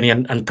journey,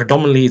 and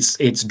predominantly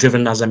it's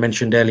driven, as I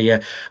mentioned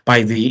earlier,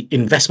 by the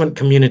investment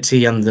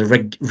community and the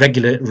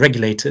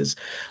regulators.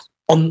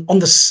 On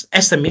the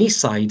SME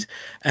side,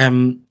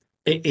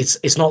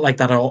 it's not like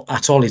that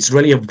at all. It's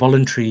really a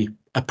voluntary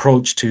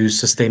approach to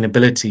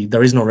sustainability.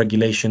 There is no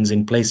regulations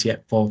in place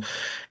yet for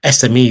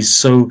SMEs,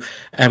 so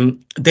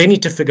they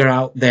need to figure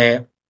out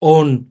their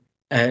own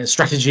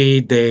strategy.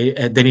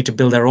 They need to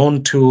build their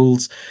own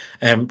tools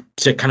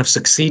to kind of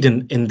succeed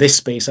in this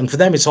space. And for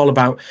them, it's all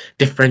about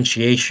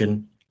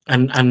differentiation.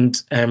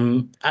 And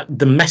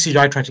the message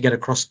I try to get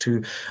across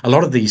to a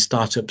lot of these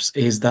startups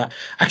is that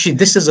actually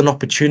this is an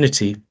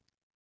opportunity.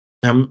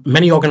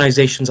 Many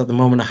organizations at the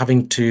moment are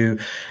having to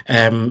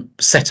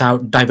set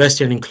out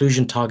diversity and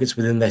inclusion targets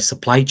within their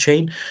supply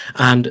chain,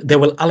 and they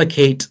will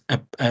allocate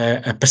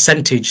a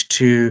percentage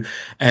to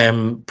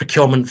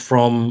procurement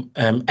from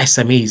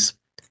SMEs.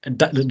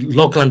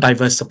 Local and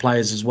diverse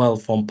suppliers as well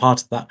form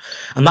part of that,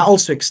 and that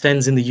also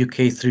extends in the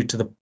UK through to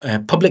the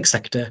public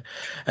sector.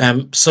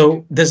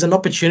 So there's an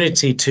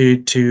opportunity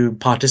to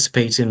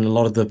participate in a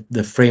lot of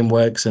the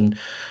frameworks and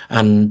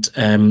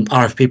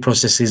RFP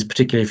processes,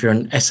 particularly if you're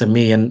an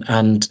SME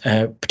and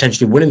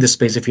potentially winning this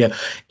space if you're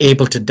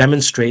able to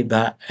demonstrate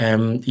that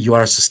you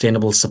are a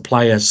sustainable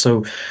supplier.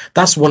 So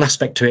that's one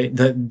aspect to it.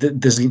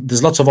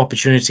 There's lots of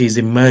opportunities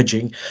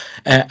emerging,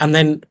 and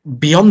then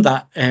beyond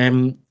that.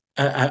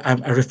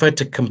 I referred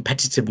to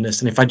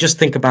competitiveness, and if I just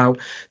think about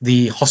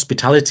the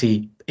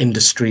hospitality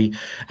industry,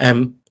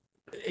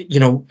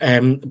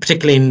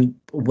 particularly in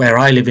where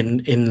I live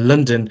in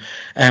London,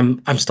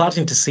 I'm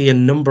starting to see a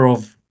number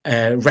of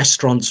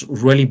restaurants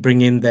really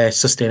bring in their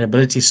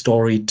sustainability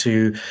story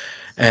to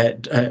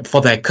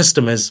for their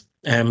customers.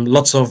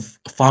 Lots of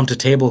farm to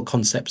table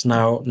concepts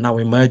now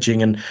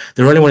emerging, and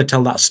they really want to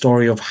tell that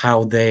story of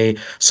how they're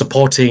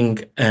supporting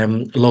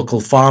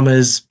local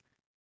farmers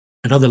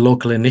and other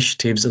local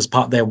initiatives as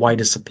part of their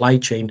wider supply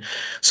chain.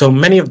 So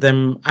many of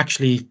them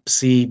actually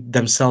see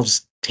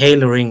themselves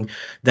tailoring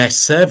their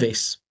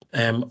service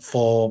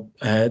for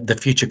the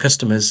future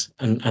customers.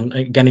 And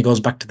again, it goes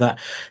back to that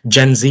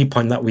Gen Z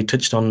point that we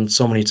touched on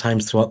so many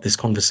times throughout this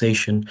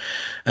conversation.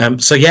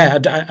 So yeah,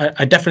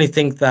 I definitely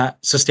think that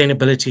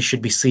sustainability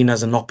should be seen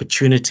as an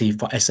opportunity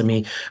for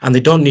SME, and they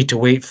don't need to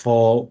wait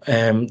for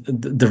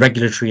the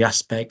regulatory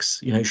aspects.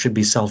 It should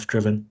be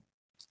self-driven.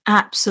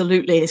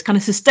 Absolutely. It's kind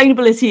of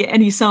sustainability at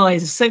any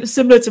size, so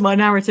similar to my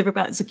narrative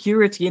about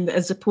security and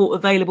support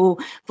available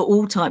for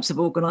all types of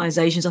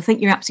organisations. I think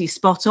you're absolutely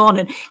spot on,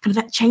 and kind of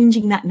that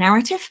changing that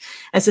narrative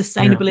as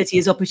sustainability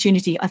as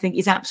opportunity, I think,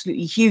 is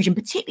absolutely huge, and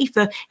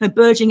particularly for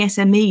burgeoning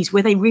SMEs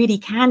where they really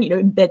can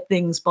embed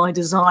things by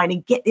design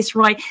and get this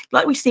right,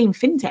 like we see in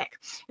fintech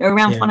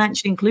around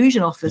financial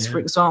inclusion offers, for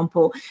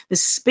example. The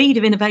speed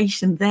of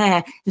innovation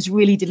there has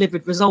really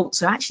delivered results.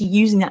 So actually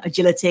using that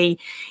agility,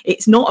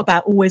 it's not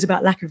always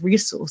about lack of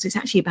resource. It's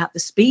actually about the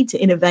speed to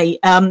innovate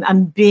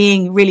and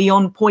being really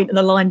on point and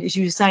aligned, as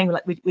you were saying,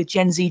 like with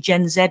Gen Z,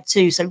 Gen Z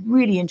too. So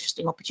really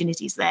interesting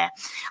opportunities there.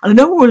 And I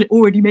know we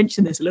already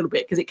mentioned this a little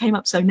bit because it came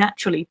up so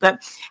naturally,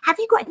 but have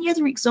you got any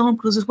other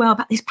examples as well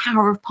about this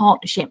power of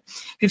partnership?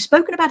 We've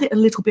spoken about it a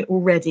little bit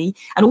already,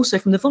 and also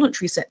from the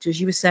voluntary sector, as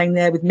you were saying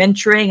there, with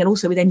mentoring and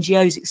also with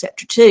NGOs,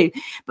 etc. too,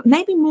 but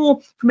maybe more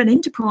from an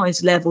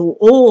enterprise level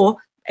or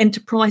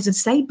enterprise and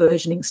say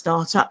burgeoning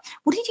startup.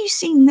 What have you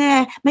seen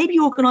there? Maybe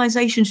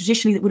organizations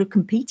traditionally that would have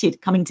competed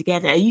coming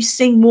together. Are you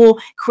seeing more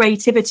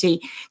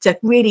creativity to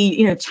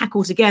really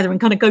tackle together and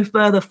kind of go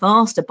further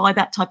faster by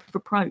that type of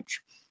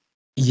approach?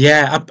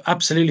 Yeah,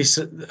 absolutely.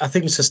 So I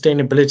think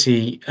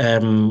sustainability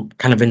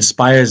kind of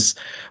inspires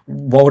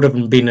what would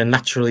have been a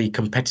naturally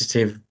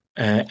competitive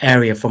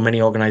area for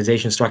many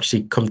organizations to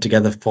actually come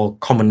together for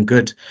common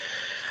good.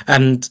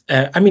 And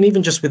I mean,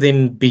 even just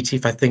within BT,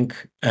 if I think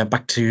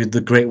back to the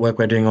great work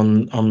we're doing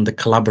on the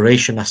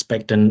collaboration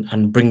aspect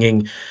and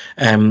bringing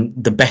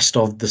the best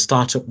of the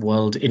startup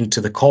world into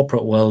the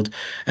corporate world,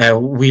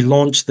 we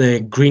launched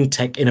the Green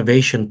Tech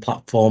Innovation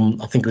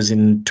Platform, I think it was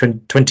in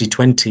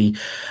 2020.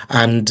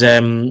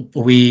 And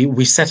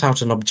we set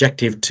out an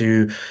objective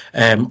to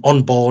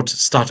onboard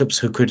startups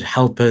who could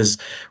help us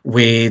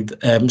with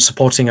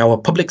supporting our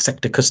public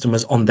sector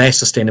customers on their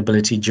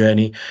sustainability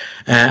journey.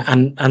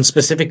 And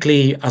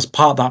specifically, as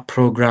part of that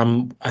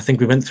program, I think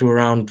we went through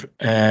around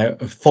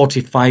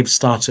 45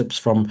 startups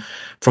from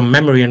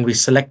memory, and we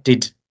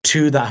selected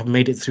two that have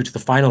made it through to the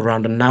final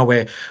round, and now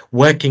we're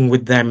working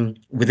with them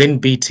within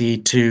BT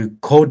to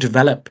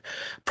co-develop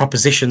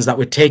propositions that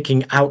we're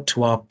taking out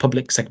to our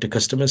public sector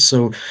customers.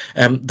 So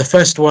the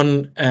first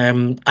one,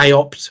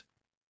 IOPT,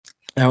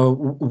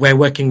 we're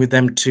working with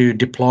them to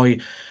deploy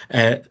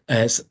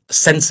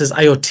sensors,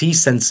 IoT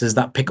sensors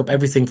that pick up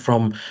everything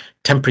from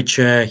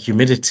temperature,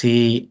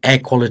 humidity, air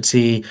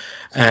quality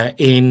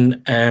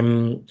in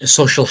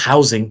social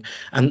housing.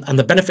 And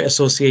the benefit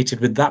associated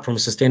with that from a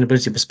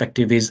sustainability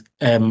perspective is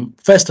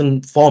first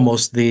and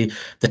foremost the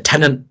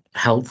tenant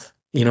health.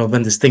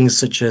 When there's things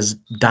such as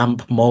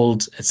damp,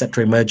 mold,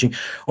 etc., emerging,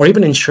 or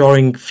even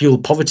ensuring fuel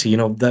poverty,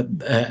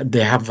 that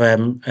they have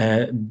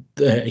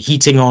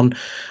heating on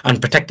and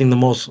protecting the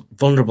most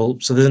vulnerable.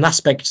 So there's an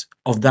aspect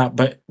of that,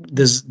 but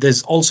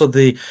there's also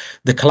the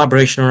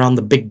collaboration around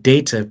the big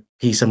data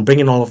piece and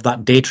bringing all of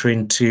that data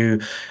in to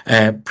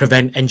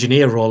prevent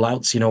engineer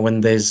rollouts, when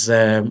there's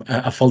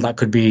a fault that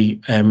could be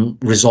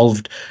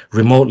resolved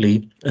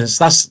remotely. And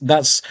so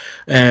that's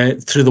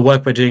through the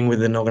work we're doing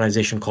with an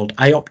organization called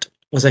IOPT,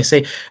 as I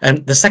say.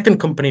 And the second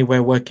company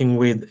we're working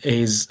with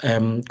is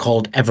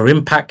called Ever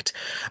Impact,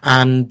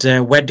 and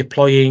we're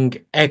deploying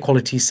air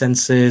quality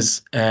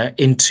sensors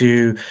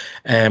into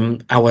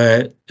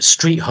our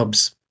street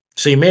hubs.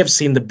 So you may have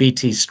seen the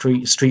BT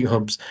street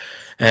hubs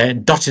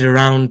dotted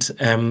around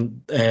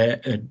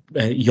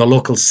your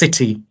local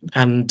city,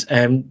 and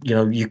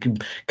you can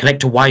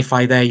connect to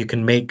Wi-Fi there, you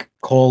can make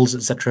calls,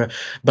 etc.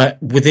 But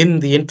within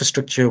the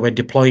infrastructure, we're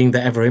deploying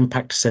the Ever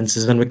Impact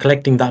sensors, and we're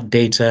collecting that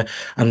data,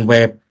 and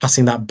we're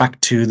passing that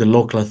back to the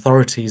local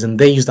authorities, and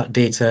they use that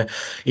data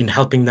in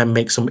helping them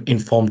make some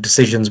informed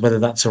decisions, whether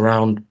that's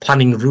around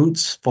planning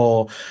routes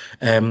for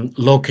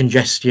low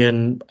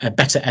congestion,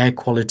 better air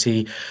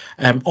quality,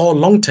 or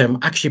long-term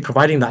actually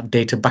providing that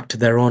data back to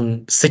their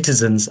own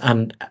citizens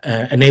and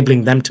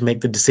enabling them to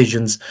make the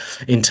decisions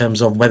in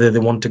terms of whether they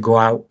want to go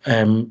out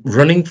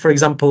running, for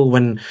example,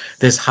 when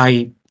there's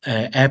high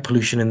air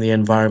pollution in the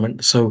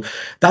environment. So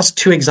that's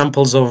two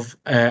examples of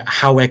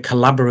how we're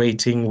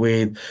collaborating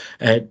with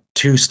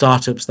two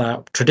startups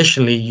that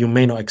traditionally you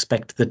may not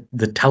expect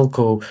the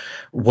telco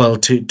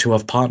world to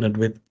have partnered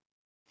with.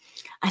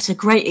 That's a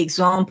great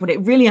example. It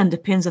really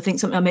underpins, I think,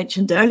 something I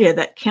mentioned earlier,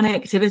 that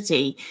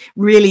connectivity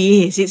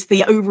really is. It's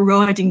the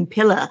overriding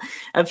pillar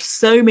of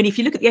so many. If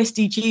you look at the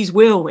SDGs,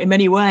 Will, in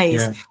many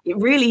ways, it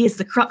really is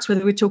the crux,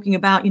 whether we're talking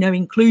about,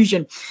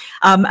 inclusion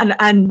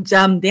and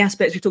the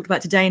aspects we've talked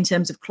about today in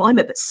terms of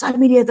climate. But so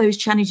many of those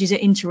challenges are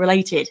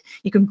interrelated.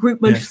 You can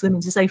group most of them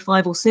into, say,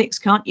 5 or 6,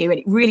 can't you? And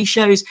it really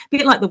shows, a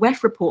bit like the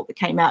WEF report that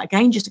came out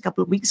again just a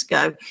couple of weeks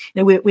ago.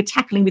 We're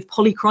tackling with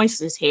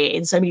polycrisis here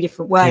in so many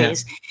different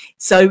ways.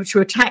 So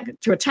to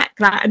attack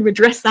that and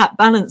redress that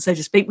balance, so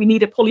to speak, we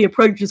need a poly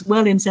approach as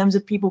well in terms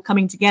of people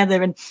coming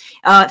together. And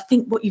I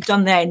think what you've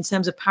done there in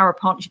terms of power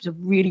partnerships is a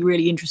really,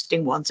 really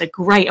interesting one. So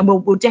great. And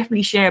we'll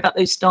definitely share about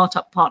those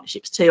startup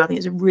partnerships too. I think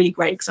it's a really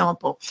great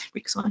example.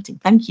 Really exciting.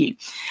 Thank you.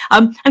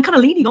 And kind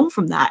of leading on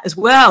from that as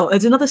well,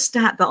 there's another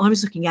stat that I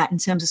was looking at in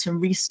terms of some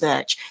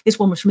research. This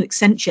one was from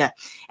Accenture,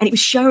 and it was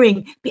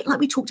showing, a bit like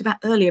we talked about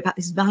earlier about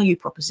this value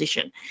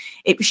proposition.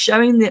 It was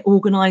showing that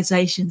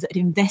organizations that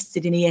had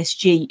invested in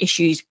ESG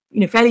issues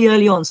fairly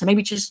early on, so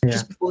maybe just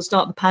before the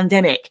start of the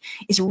pandemic,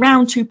 it's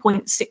around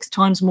 2.6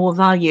 times more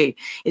value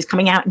is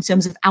coming out in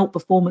terms of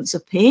outperformance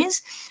of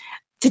peers.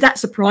 Did that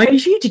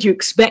surprise you? Did you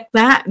expect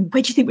that? And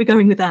where do you think we're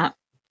going with that?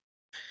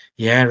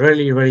 Yeah,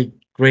 really, really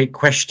great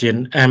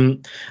question. I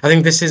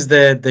think this is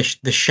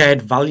the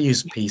shared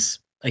values piece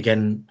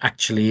again,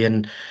 actually,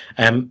 and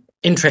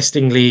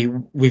interestingly,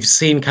 we've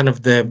seen kind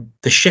of the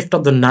shift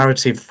of the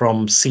narrative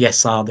from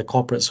CSR, the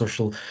corporate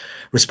social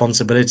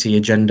responsibility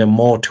agenda,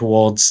 more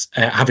towards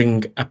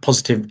having a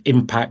positive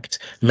impact,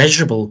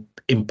 measurable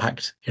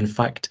impact, in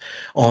fact,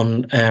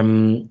 on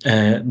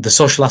the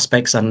social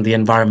aspects and the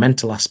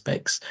environmental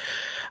aspects.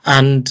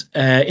 And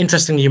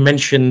interestingly, you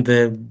mentioned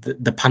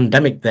the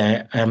pandemic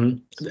there.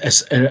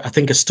 I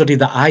think a study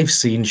that I've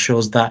seen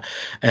shows that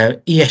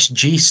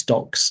ESG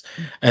stocks,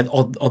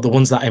 or the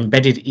ones that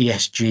embedded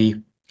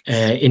ESG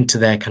into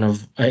their kind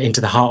of into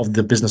the heart of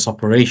the business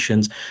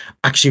operations,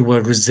 actually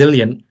were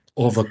resilient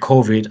over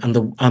COVID,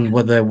 and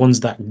were the ones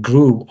that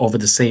grew over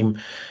the same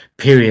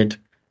period.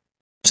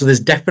 So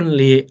there's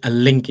definitely a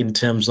link in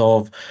terms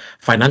of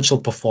financial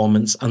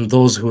performance and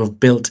those who have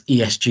built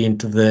ESG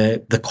into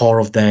the core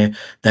of their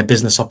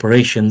business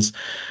operations.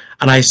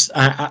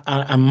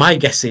 And my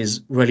guess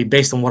is, really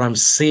based on what I'm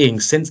seeing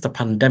since the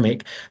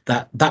pandemic,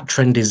 that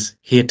trend is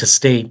here to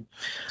stay.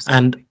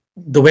 And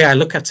the way I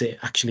look at it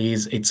actually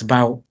is it's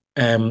about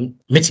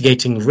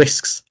mitigating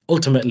risks.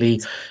 Ultimately,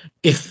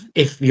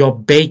 if you're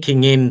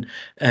baking in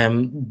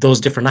those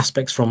different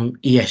aspects from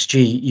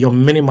ESG, you're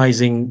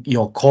minimizing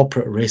your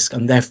corporate risk,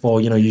 and therefore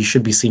you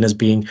should be seen as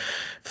being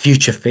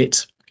future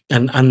fit.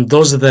 and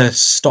those are the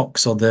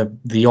stocks or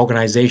the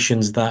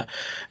organizations that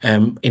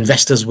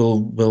investors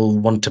will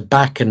want to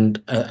back,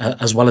 and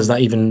as well as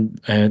that, even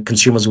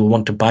consumers will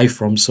want to buy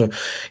from. So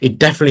it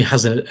definitely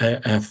has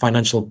a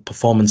financial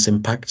performance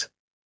impact.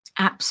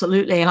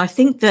 Absolutely. And I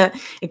think that,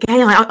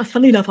 again,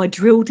 funnily enough, I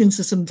drilled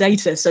into some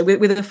data. So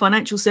with a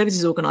financial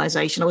services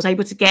organization, I was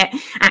able to get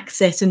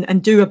access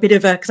and do a bit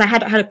of because I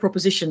had a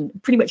proposition,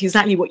 pretty much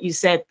exactly what you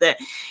said, that,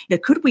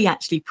 could we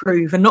actually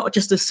prove, and not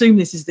just assume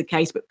this is the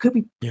case, but could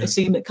we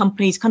assume that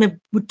companies kind of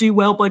would do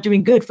well by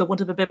doing good, for want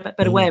of a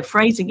better way of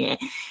phrasing it.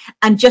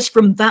 And just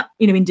from that,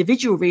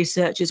 individual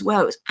research as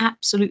well, it was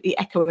absolutely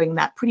echoing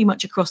that pretty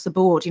much across the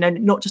board,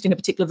 not just in a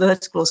particular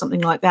vertical or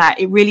something like that.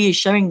 It really is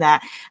showing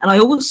that. And I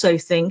also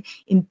think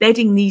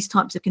embedding these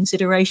types of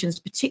considerations,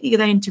 particularly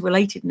their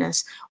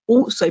interrelatedness,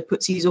 also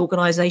puts these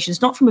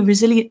organizations not from a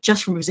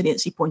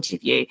resiliency point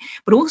of view,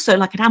 but also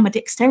like an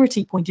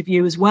ambidexterity point of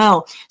view as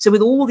well. So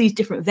with all these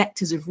different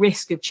vectors of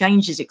risk, of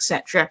changes,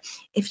 etc.,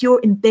 if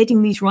you're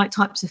embedding these right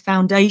types of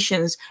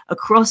foundations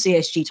across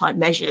ESG type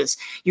measures,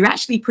 you're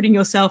actually putting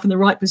yourself in the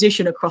right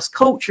position across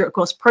culture,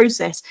 across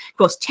process,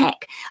 across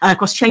tech,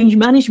 across change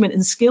management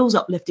and skills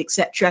uplift,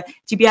 etc.,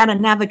 to be able to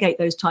navigate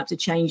those types of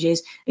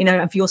changes,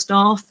 and for your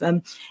staff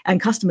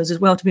and customers as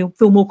well to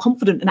feel more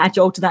confident and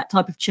agile to that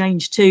type of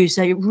change too.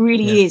 So it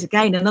really is,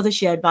 again, another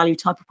shared value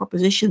type of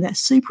proposition that's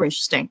super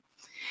interesting.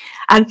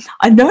 And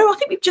I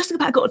think we've just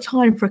about got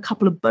time for a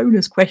couple of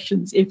bonus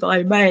questions, if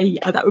I may.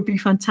 That would be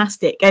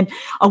fantastic. And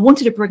I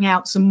wanted to bring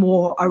out some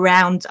more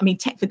around,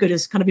 Tech for Good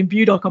has kind of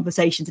imbued our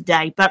conversation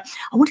today, but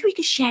I wonder if we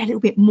could share a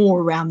little bit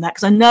more around that,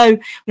 because I know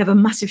we have a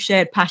massive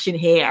shared passion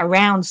here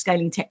around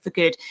scaling Tech for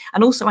Good,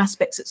 and also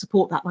aspects that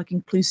support that, like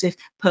inclusive,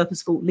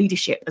 purposeful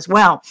leadership as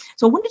well.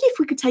 So I wondered if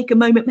we could take a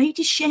moment, maybe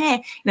to share,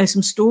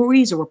 some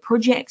stories or a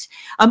project,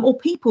 or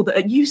people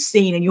that you've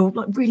seen and you're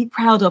really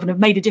proud of and have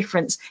made a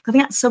difference. I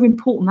think that's so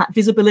important, that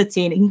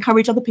visibility, and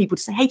encourage other people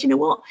to say, hey, do you know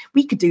what,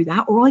 we could do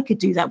that, or I could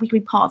do that, we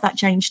could be part of that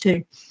change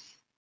too.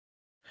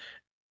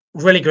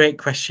 Really great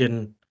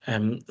question,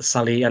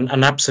 Sally, and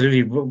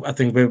absolutely, I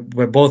think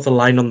we're both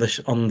aligned on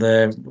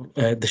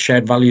the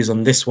shared values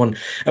on this one.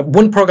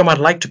 One program I'd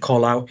like to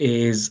call out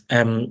is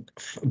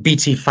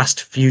BT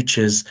Fast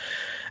Futures.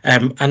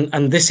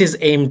 And this is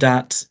aimed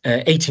at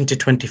 18 to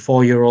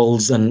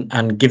 24-year-olds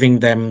and giving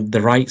them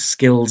the right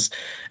skills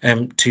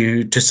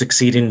to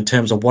succeed in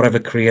terms of whatever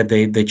career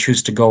they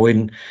choose to go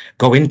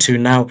into.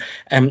 Now,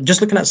 just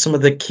looking at some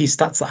of the key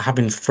stats that I have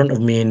in front of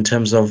me in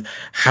terms of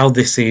how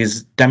this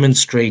is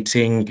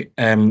demonstrating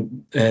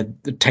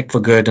the Tech for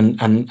Good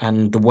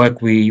and the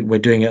work we're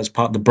doing as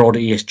part of the broader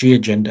ESG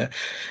agenda.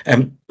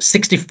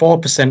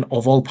 64%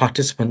 of all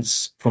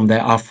participants from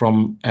there are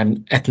from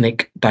an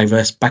ethnic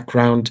diverse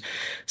background.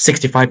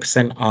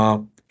 65%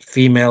 are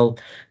female,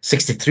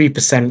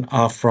 63%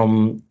 are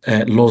from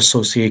low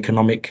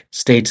socioeconomic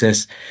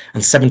status,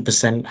 and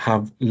 7%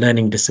 have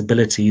learning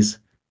disabilities.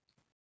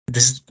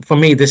 For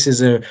me, this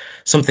is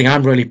something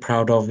I'm really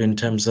proud of in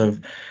terms of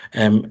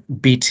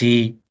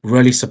BT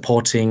really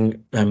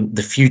supporting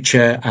the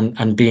future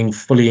and being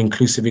fully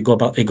inclusive. It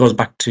goes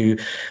back to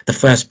the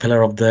first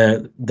pillar of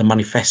the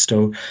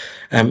manifesto.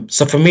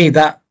 So for me,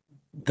 that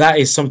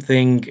is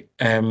something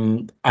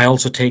I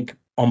also take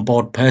on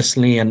board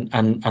personally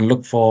and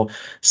look for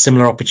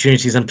similar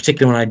opportunities. And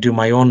particularly when I do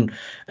my own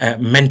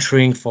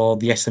mentoring for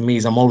the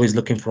SMEs, I'm always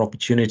looking for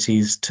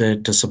opportunities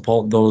to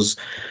support those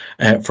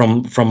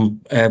from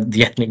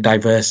the ethnic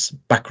diverse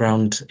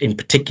background in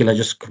particular,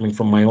 just coming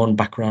from my own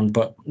background,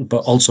 but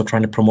also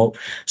trying to promote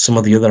some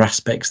of the other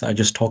aspects that I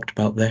just talked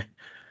about there.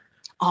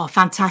 Oh,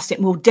 fantastic.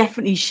 We'll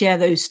definitely share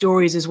those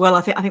stories as well.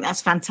 I think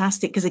that's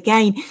fantastic, because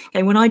again,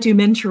 when I do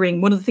mentoring,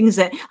 one of the things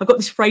that I've got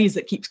this phrase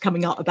that keeps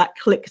coming up about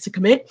click to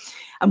commit.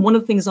 And one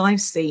of the things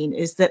I've seen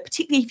is that,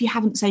 particularly if you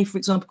haven't, say, for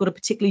example, got a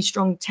particularly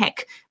strong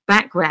tech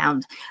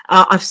background,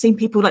 I've seen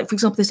people, like, for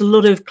example, there's a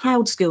lot of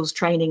cloud skills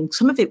training,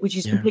 some of it which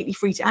is completely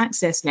free to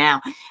access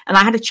now. And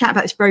I had a chat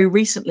about this very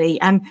recently,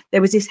 and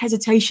there was this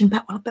hesitation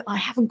about, well, but I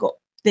haven't got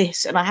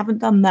this and I haven't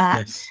done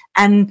that,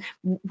 and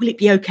will it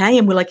be okay,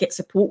 and will I get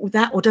support with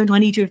that, or don't I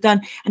need to have done?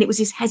 And it was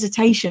this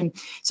hesitation.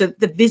 So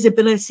the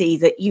visibility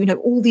that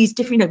all these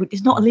different,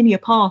 it's not a linear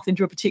path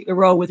into a particular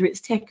role, whether it's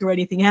tech or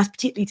anything else,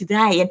 particularly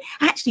today. And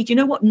actually, do you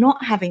know what,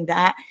 not having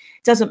that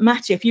doesn't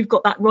matter if you've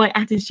got that right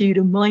attitude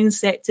and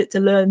mindset to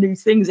learn new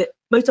things.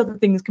 Most other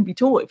things can be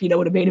taught, if you know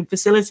what I mean, and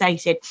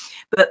facilitated.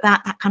 But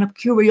that kind of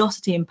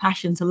curiosity and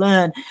passion to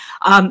learn,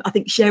 I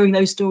think sharing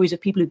those stories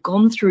of people who've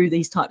gone through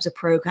these types of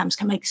programs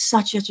can make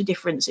such a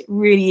difference. It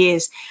really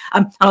is.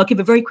 And I'll give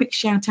a very quick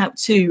shout out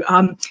to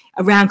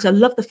around, because I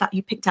love the fact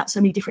you picked out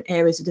so many different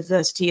areas of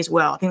diversity as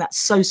well. I think that's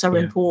so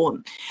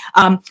important.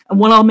 And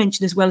one I'll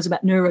mention as well is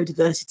about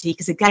neurodiversity,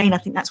 because again, I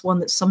think that's one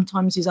that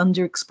sometimes is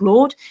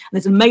underexplored. And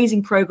there's an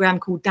amazing program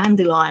called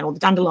Dandelion, or the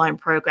Dandelion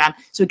program.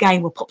 So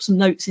again, we'll pop some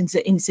notes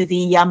into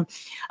the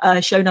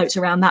show notes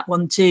around that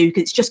one too,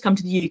 because it's just come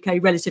to the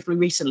UK relatively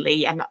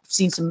recently, and I've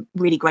seen some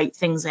really great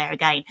things there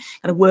again,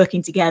 kind of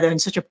working together,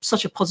 and such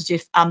a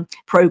positive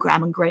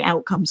program and great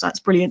outcomes. So that's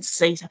brilliant to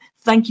see. So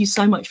Thank you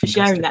so much for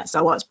sharing Fantastic.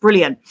 that, Sarwar. It's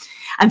brilliant.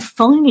 And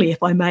finally,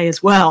 if I may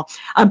as well,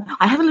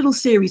 I have a little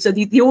series. So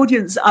the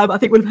audience, I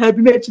think, will have heard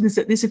me mention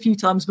this a few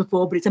times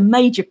before, but it's a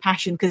major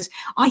passion, because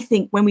I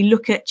think when we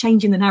look at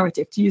changing the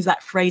narrative, to use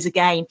that phrase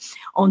again,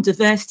 on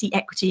diversity,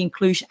 equity,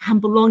 inclusion,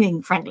 and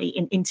belonging, frankly,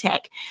 in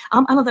tech,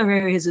 and other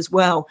areas as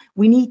well,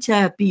 we need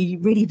to be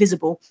really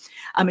visible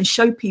and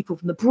show people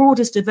from the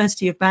broadest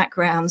diversity of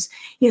backgrounds,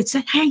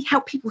 say, hey,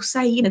 help people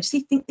say,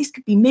 think this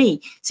could be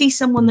me. See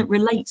someone that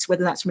relates,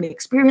 whether that's from an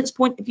experience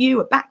point of view,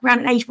 a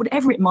background, an age,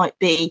 whatever it might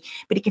be,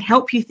 but it can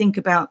help you think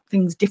about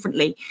things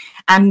differently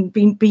and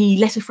be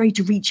less afraid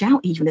to reach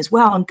out even as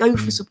well, and go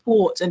for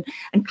support and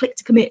click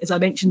to commit, as I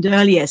mentioned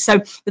earlier. So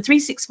the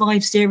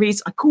 365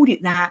 series, I called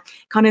it that,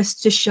 kind of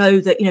to show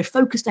that,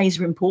 focus days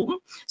are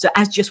important. So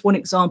as just one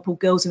example,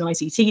 Girls in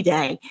ICT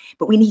Day,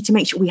 but we need to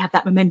make sure we have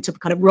that momentum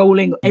kind of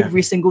rolling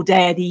every single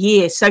day of the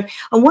year. So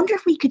I wonder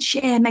if we could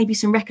share maybe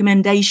some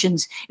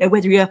recommendations,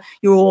 whether you're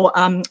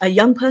a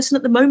young person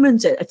at the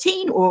moment, a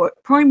teen or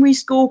primary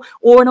school,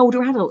 or an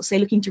older adult, say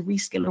looking to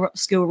reskill or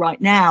upskill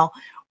right now.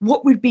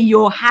 What would be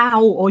your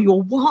how or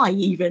your why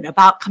even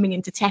about coming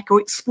into tech, or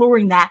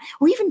exploring that,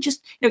 or even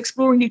just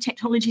exploring new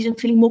technologies and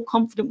feeling more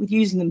confident with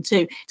using them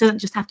too? It doesn't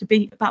just have to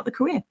be about the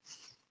career.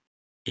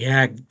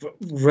 Yeah,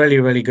 really,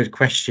 really good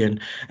question.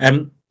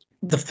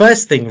 The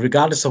first thing,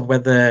 regardless of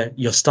whether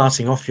you're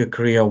starting off your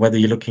career or whether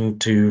you're looking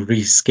to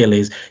reskill,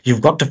 is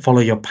you've got to follow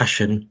your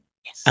passion.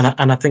 Yes.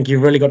 And I think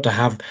you've really got to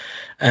have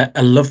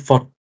a love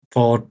for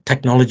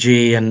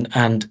technology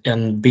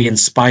and be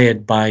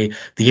inspired by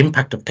the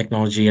impact of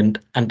technology. And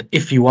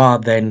if you are,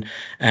 then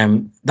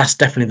that's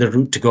definitely the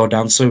route to go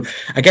down. So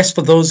I guess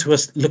for those who are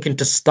looking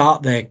to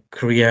start their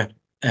career,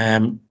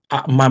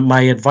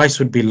 my advice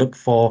would be look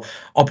for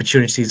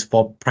opportunities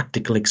for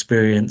practical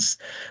experience.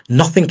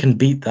 Nothing can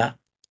beat that.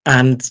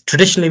 And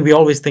traditionally, we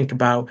always think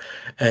about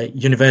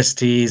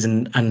universities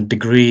and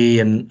degree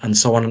and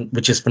so on,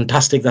 which is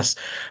fantastic. That's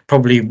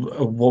probably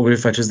what we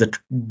refer to as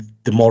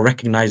the more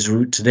recognized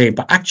route today.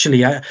 But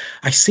actually,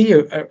 I see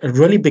a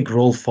really big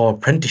role for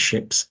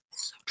apprenticeships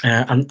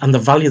and the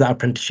value that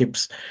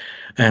apprenticeships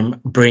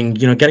bring,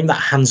 getting that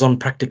hands-on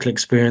practical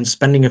experience,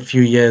 spending a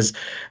few years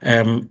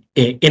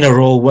in a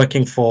role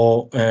working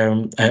for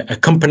a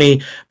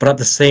company, but at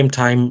the same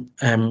time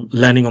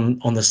learning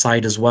on the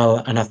side as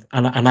well. And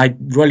I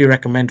really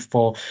recommend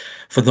for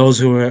those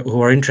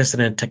who are interested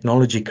in a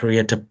technology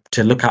career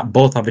to look at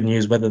both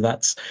avenues, whether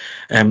that's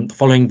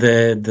following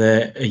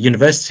the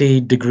university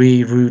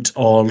degree route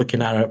or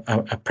looking at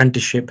an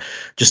apprenticeship.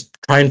 Just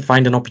try and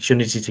find an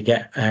opportunity to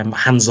get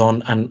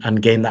hands-on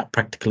and gain that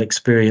practical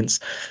experience.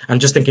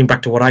 And just thinking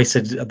back to what I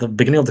said at the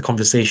beginning of the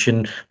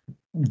conversation,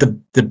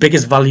 the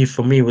biggest value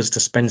for me was to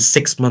spend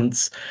 6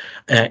 months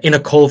in a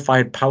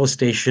coal-fired power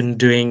station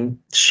doing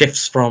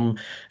shifts from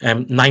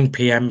 9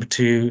 p.m.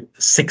 to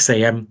 6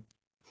 a.m.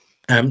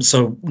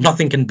 So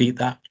nothing can beat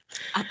that.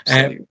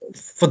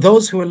 For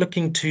those who are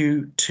looking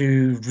to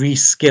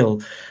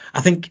reskill, I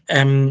think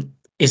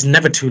it's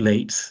never too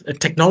late.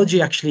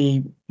 Technology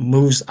actually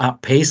moves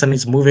at pace, and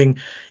it's moving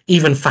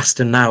even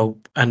faster now.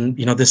 And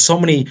there's so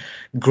many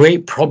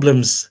great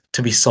problems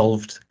to be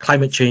solved,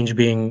 climate change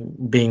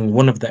being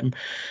one of them.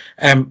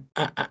 And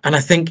I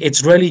think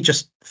it's really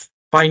just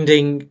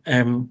finding,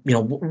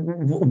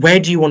 where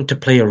do you want to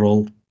play a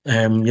role?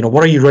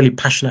 What are you really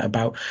passionate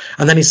about?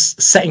 And then it's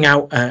setting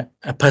out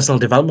a personal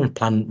development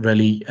plan,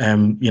 really,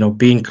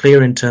 being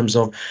clear in terms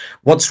of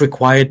what's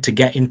required to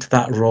get into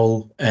that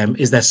role.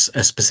 Is there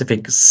a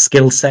specific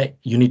skill set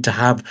you need to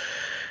have?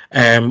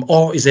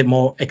 Or is it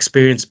more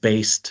experience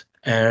based?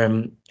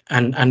 And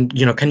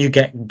can you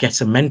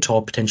get a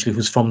mentor potentially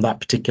who's from that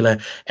particular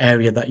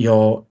area that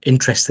you're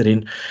interested in?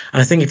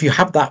 And I think if you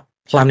have that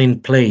plan in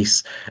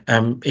place,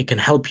 it can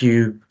help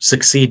you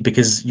succeed,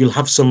 because you'll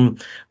have some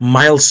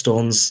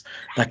milestones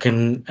that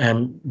can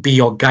be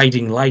your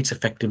guiding light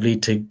effectively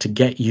to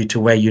get you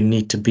to where you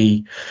need to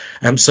be.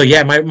 So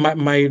yeah, my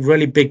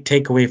really big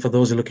takeaway for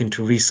those who are looking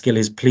to reskill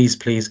is please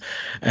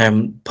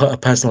put a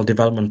personal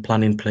development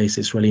plan in place.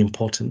 It's really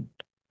important.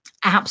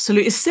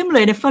 Absolutely. It's similar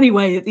in a funny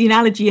way, the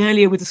analogy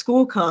earlier with the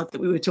scorecard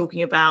that we were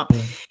talking about,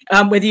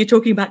 whether you're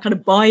talking about kind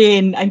of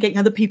buy-in and getting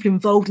other people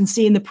involved and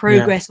seeing the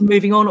progress and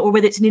moving on, or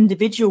whether it's an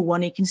individual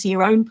one, you can see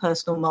your own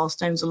personal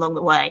milestones along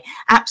the way.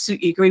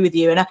 Absolutely agree with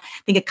you. And I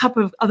think a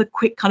couple of other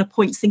quick kind of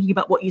points thinking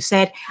about what you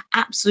said,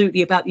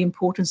 absolutely about the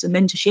importance of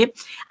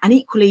mentorship, and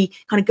equally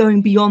kind of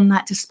going beyond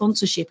that to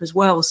sponsorship as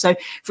well. So,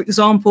 for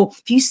example,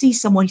 if you see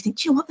someone, you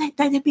think, you know what,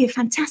 they'd be a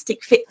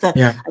fantastic fit for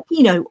a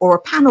keynote or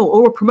a panel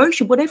or a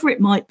promotion, whatever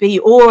it might be,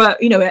 or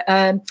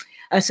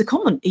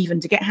secondment even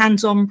to get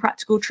hands-on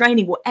practical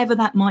training, whatever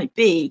that might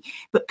be,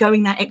 but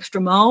going that extra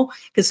mile,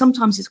 because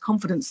sometimes it's a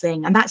confidence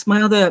thing. And that's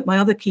my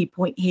other key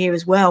point here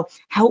as well.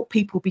 Help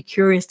people be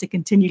curious to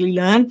continually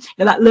learn.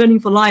 That learning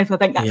for life, I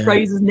think that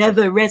phrase has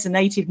never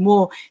resonated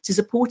more, to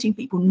supporting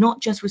people not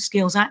just with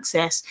skills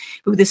access,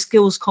 but with the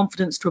skills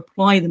confidence to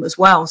apply them as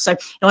well. So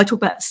I talk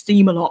about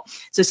STEAM a lot.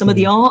 So some of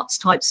the arts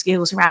type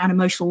skills around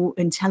emotional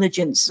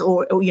intelligence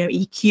or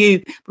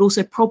EQ, but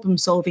also problem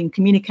solving,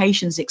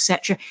 communications,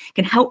 etc.,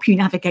 can help you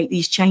navigate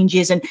these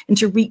changes and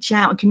to reach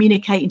out and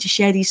communicate and to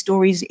share these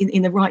stories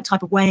in the right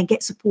type of way and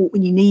get support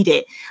when you need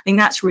it. I think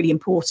that's really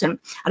important.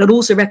 And I'd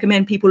also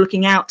recommend people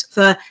looking out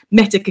for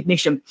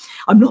metacognition.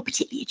 I'm not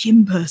particularly a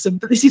gym person,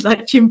 but this is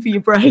like gym for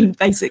your brain,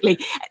 basically.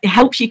 It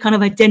helps you kind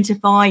of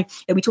identify,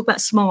 we talk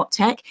about smart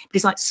tech, but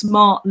it's like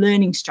smart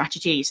learning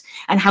strategies,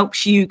 and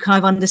helps you kind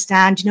of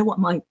understand, what,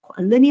 am I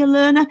a linear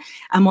learner?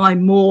 Am I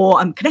more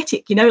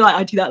kinetic? Like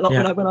I do that a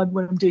lot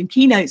when I'm doing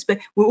keynotes, but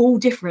we're all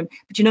different.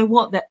 But you know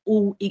what? They're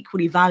all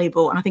equally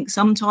valuable. And I think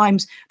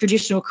sometimes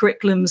traditional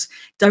curriculums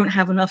don't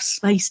have enough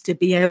space to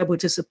be able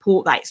to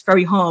support that. It's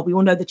very hard. We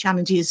all know the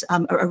challenges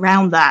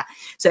around that.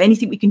 So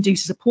anything we can do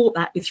to support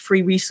that with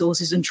free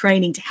resources and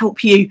training to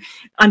help you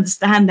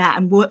understand that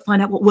and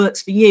find out what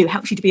works for you,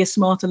 helps you to be a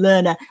smarter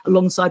learner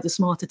alongside the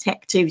smarter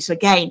tech too. So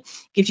again,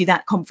 gives you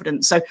that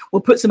confidence. So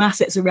we'll put some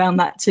assets around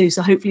that too.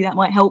 So hopefully that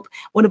might help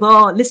one of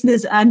our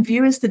listeners and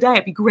viewers today.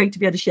 It'd be great to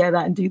be able to share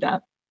that and do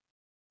that.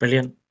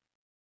 Brilliant.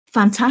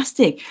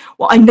 Fantastic.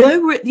 Well, I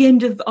know we're at the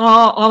end of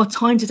our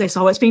time today,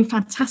 so it's been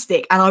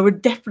fantastic, and I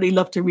would definitely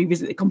love to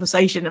revisit the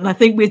conversation. And I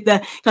think with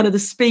the kind of the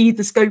speed,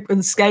 the scope and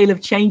the scale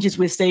of changes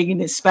we're seeing in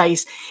this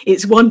space,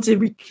 it's one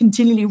to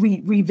continually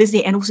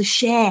revisit and also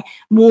share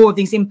more of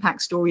these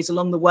impact stories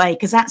along the way,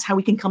 because that's how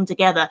we can come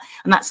together.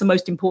 And that's the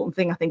most important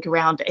thing, I think,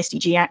 around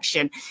SDG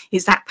action,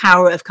 is that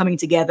power of coming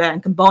together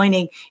and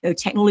combining,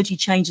 technology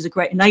change is a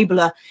great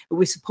enabler, but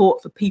with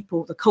support for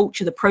people, the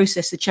culture, the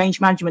process, the change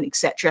management,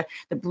 etc.,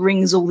 that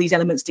brings all these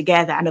elements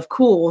together. And of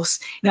course,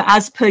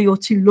 as per your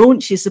 2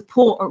 launches,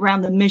 support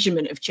around the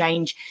measurement of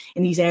change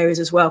in these areas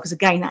as well, because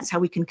again, that's how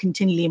we can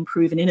continually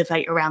improve and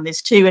innovate around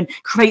this too, and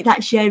create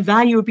that shared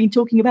value we've been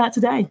talking about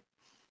today.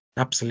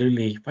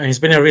 Absolutely. And it's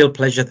been a real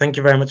pleasure. Thank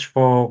you very much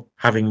for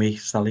having me,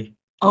 Sally.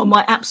 Oh,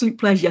 my absolute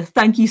pleasure.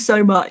 Thank you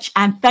so much.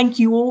 And thank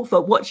you all for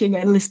watching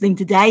and listening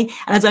today.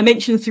 And as I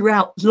mentioned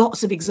throughout,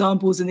 lots of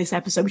examples in this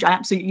episode, which I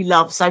absolutely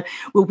love. So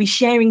we'll be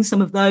sharing some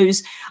of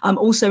those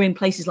also in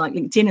places like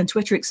LinkedIn and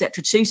Twitter,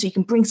 etc. too. So you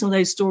can bring some of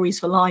those stories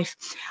for life.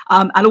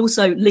 And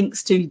also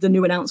links to the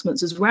new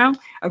announcements as well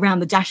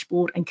around the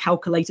dashboard and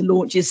calculator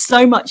launches.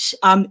 So much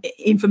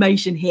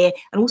information here,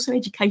 and also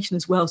education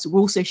as well. So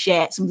we'll also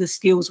share some of the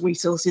skills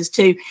resources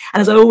too.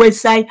 And as I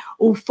always say,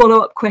 all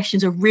follow-up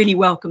questions are really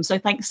welcome. So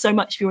thanks so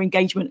much for your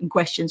engagement and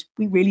questions.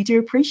 We really do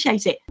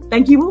appreciate it.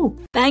 Thank you all.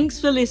 Thanks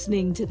for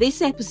listening to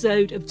this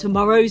episode of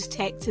Tomorrow's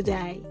Tech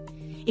Today.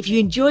 If you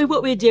enjoy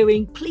what we're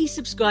doing, please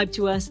subscribe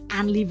to us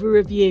and leave a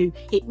review.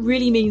 It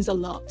really means a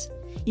lot.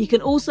 You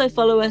can also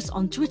follow us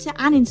on Twitter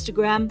and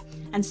Instagram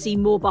and see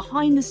more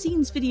behind the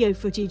scenes video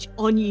footage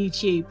on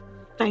YouTube.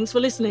 Thanks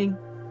for listening.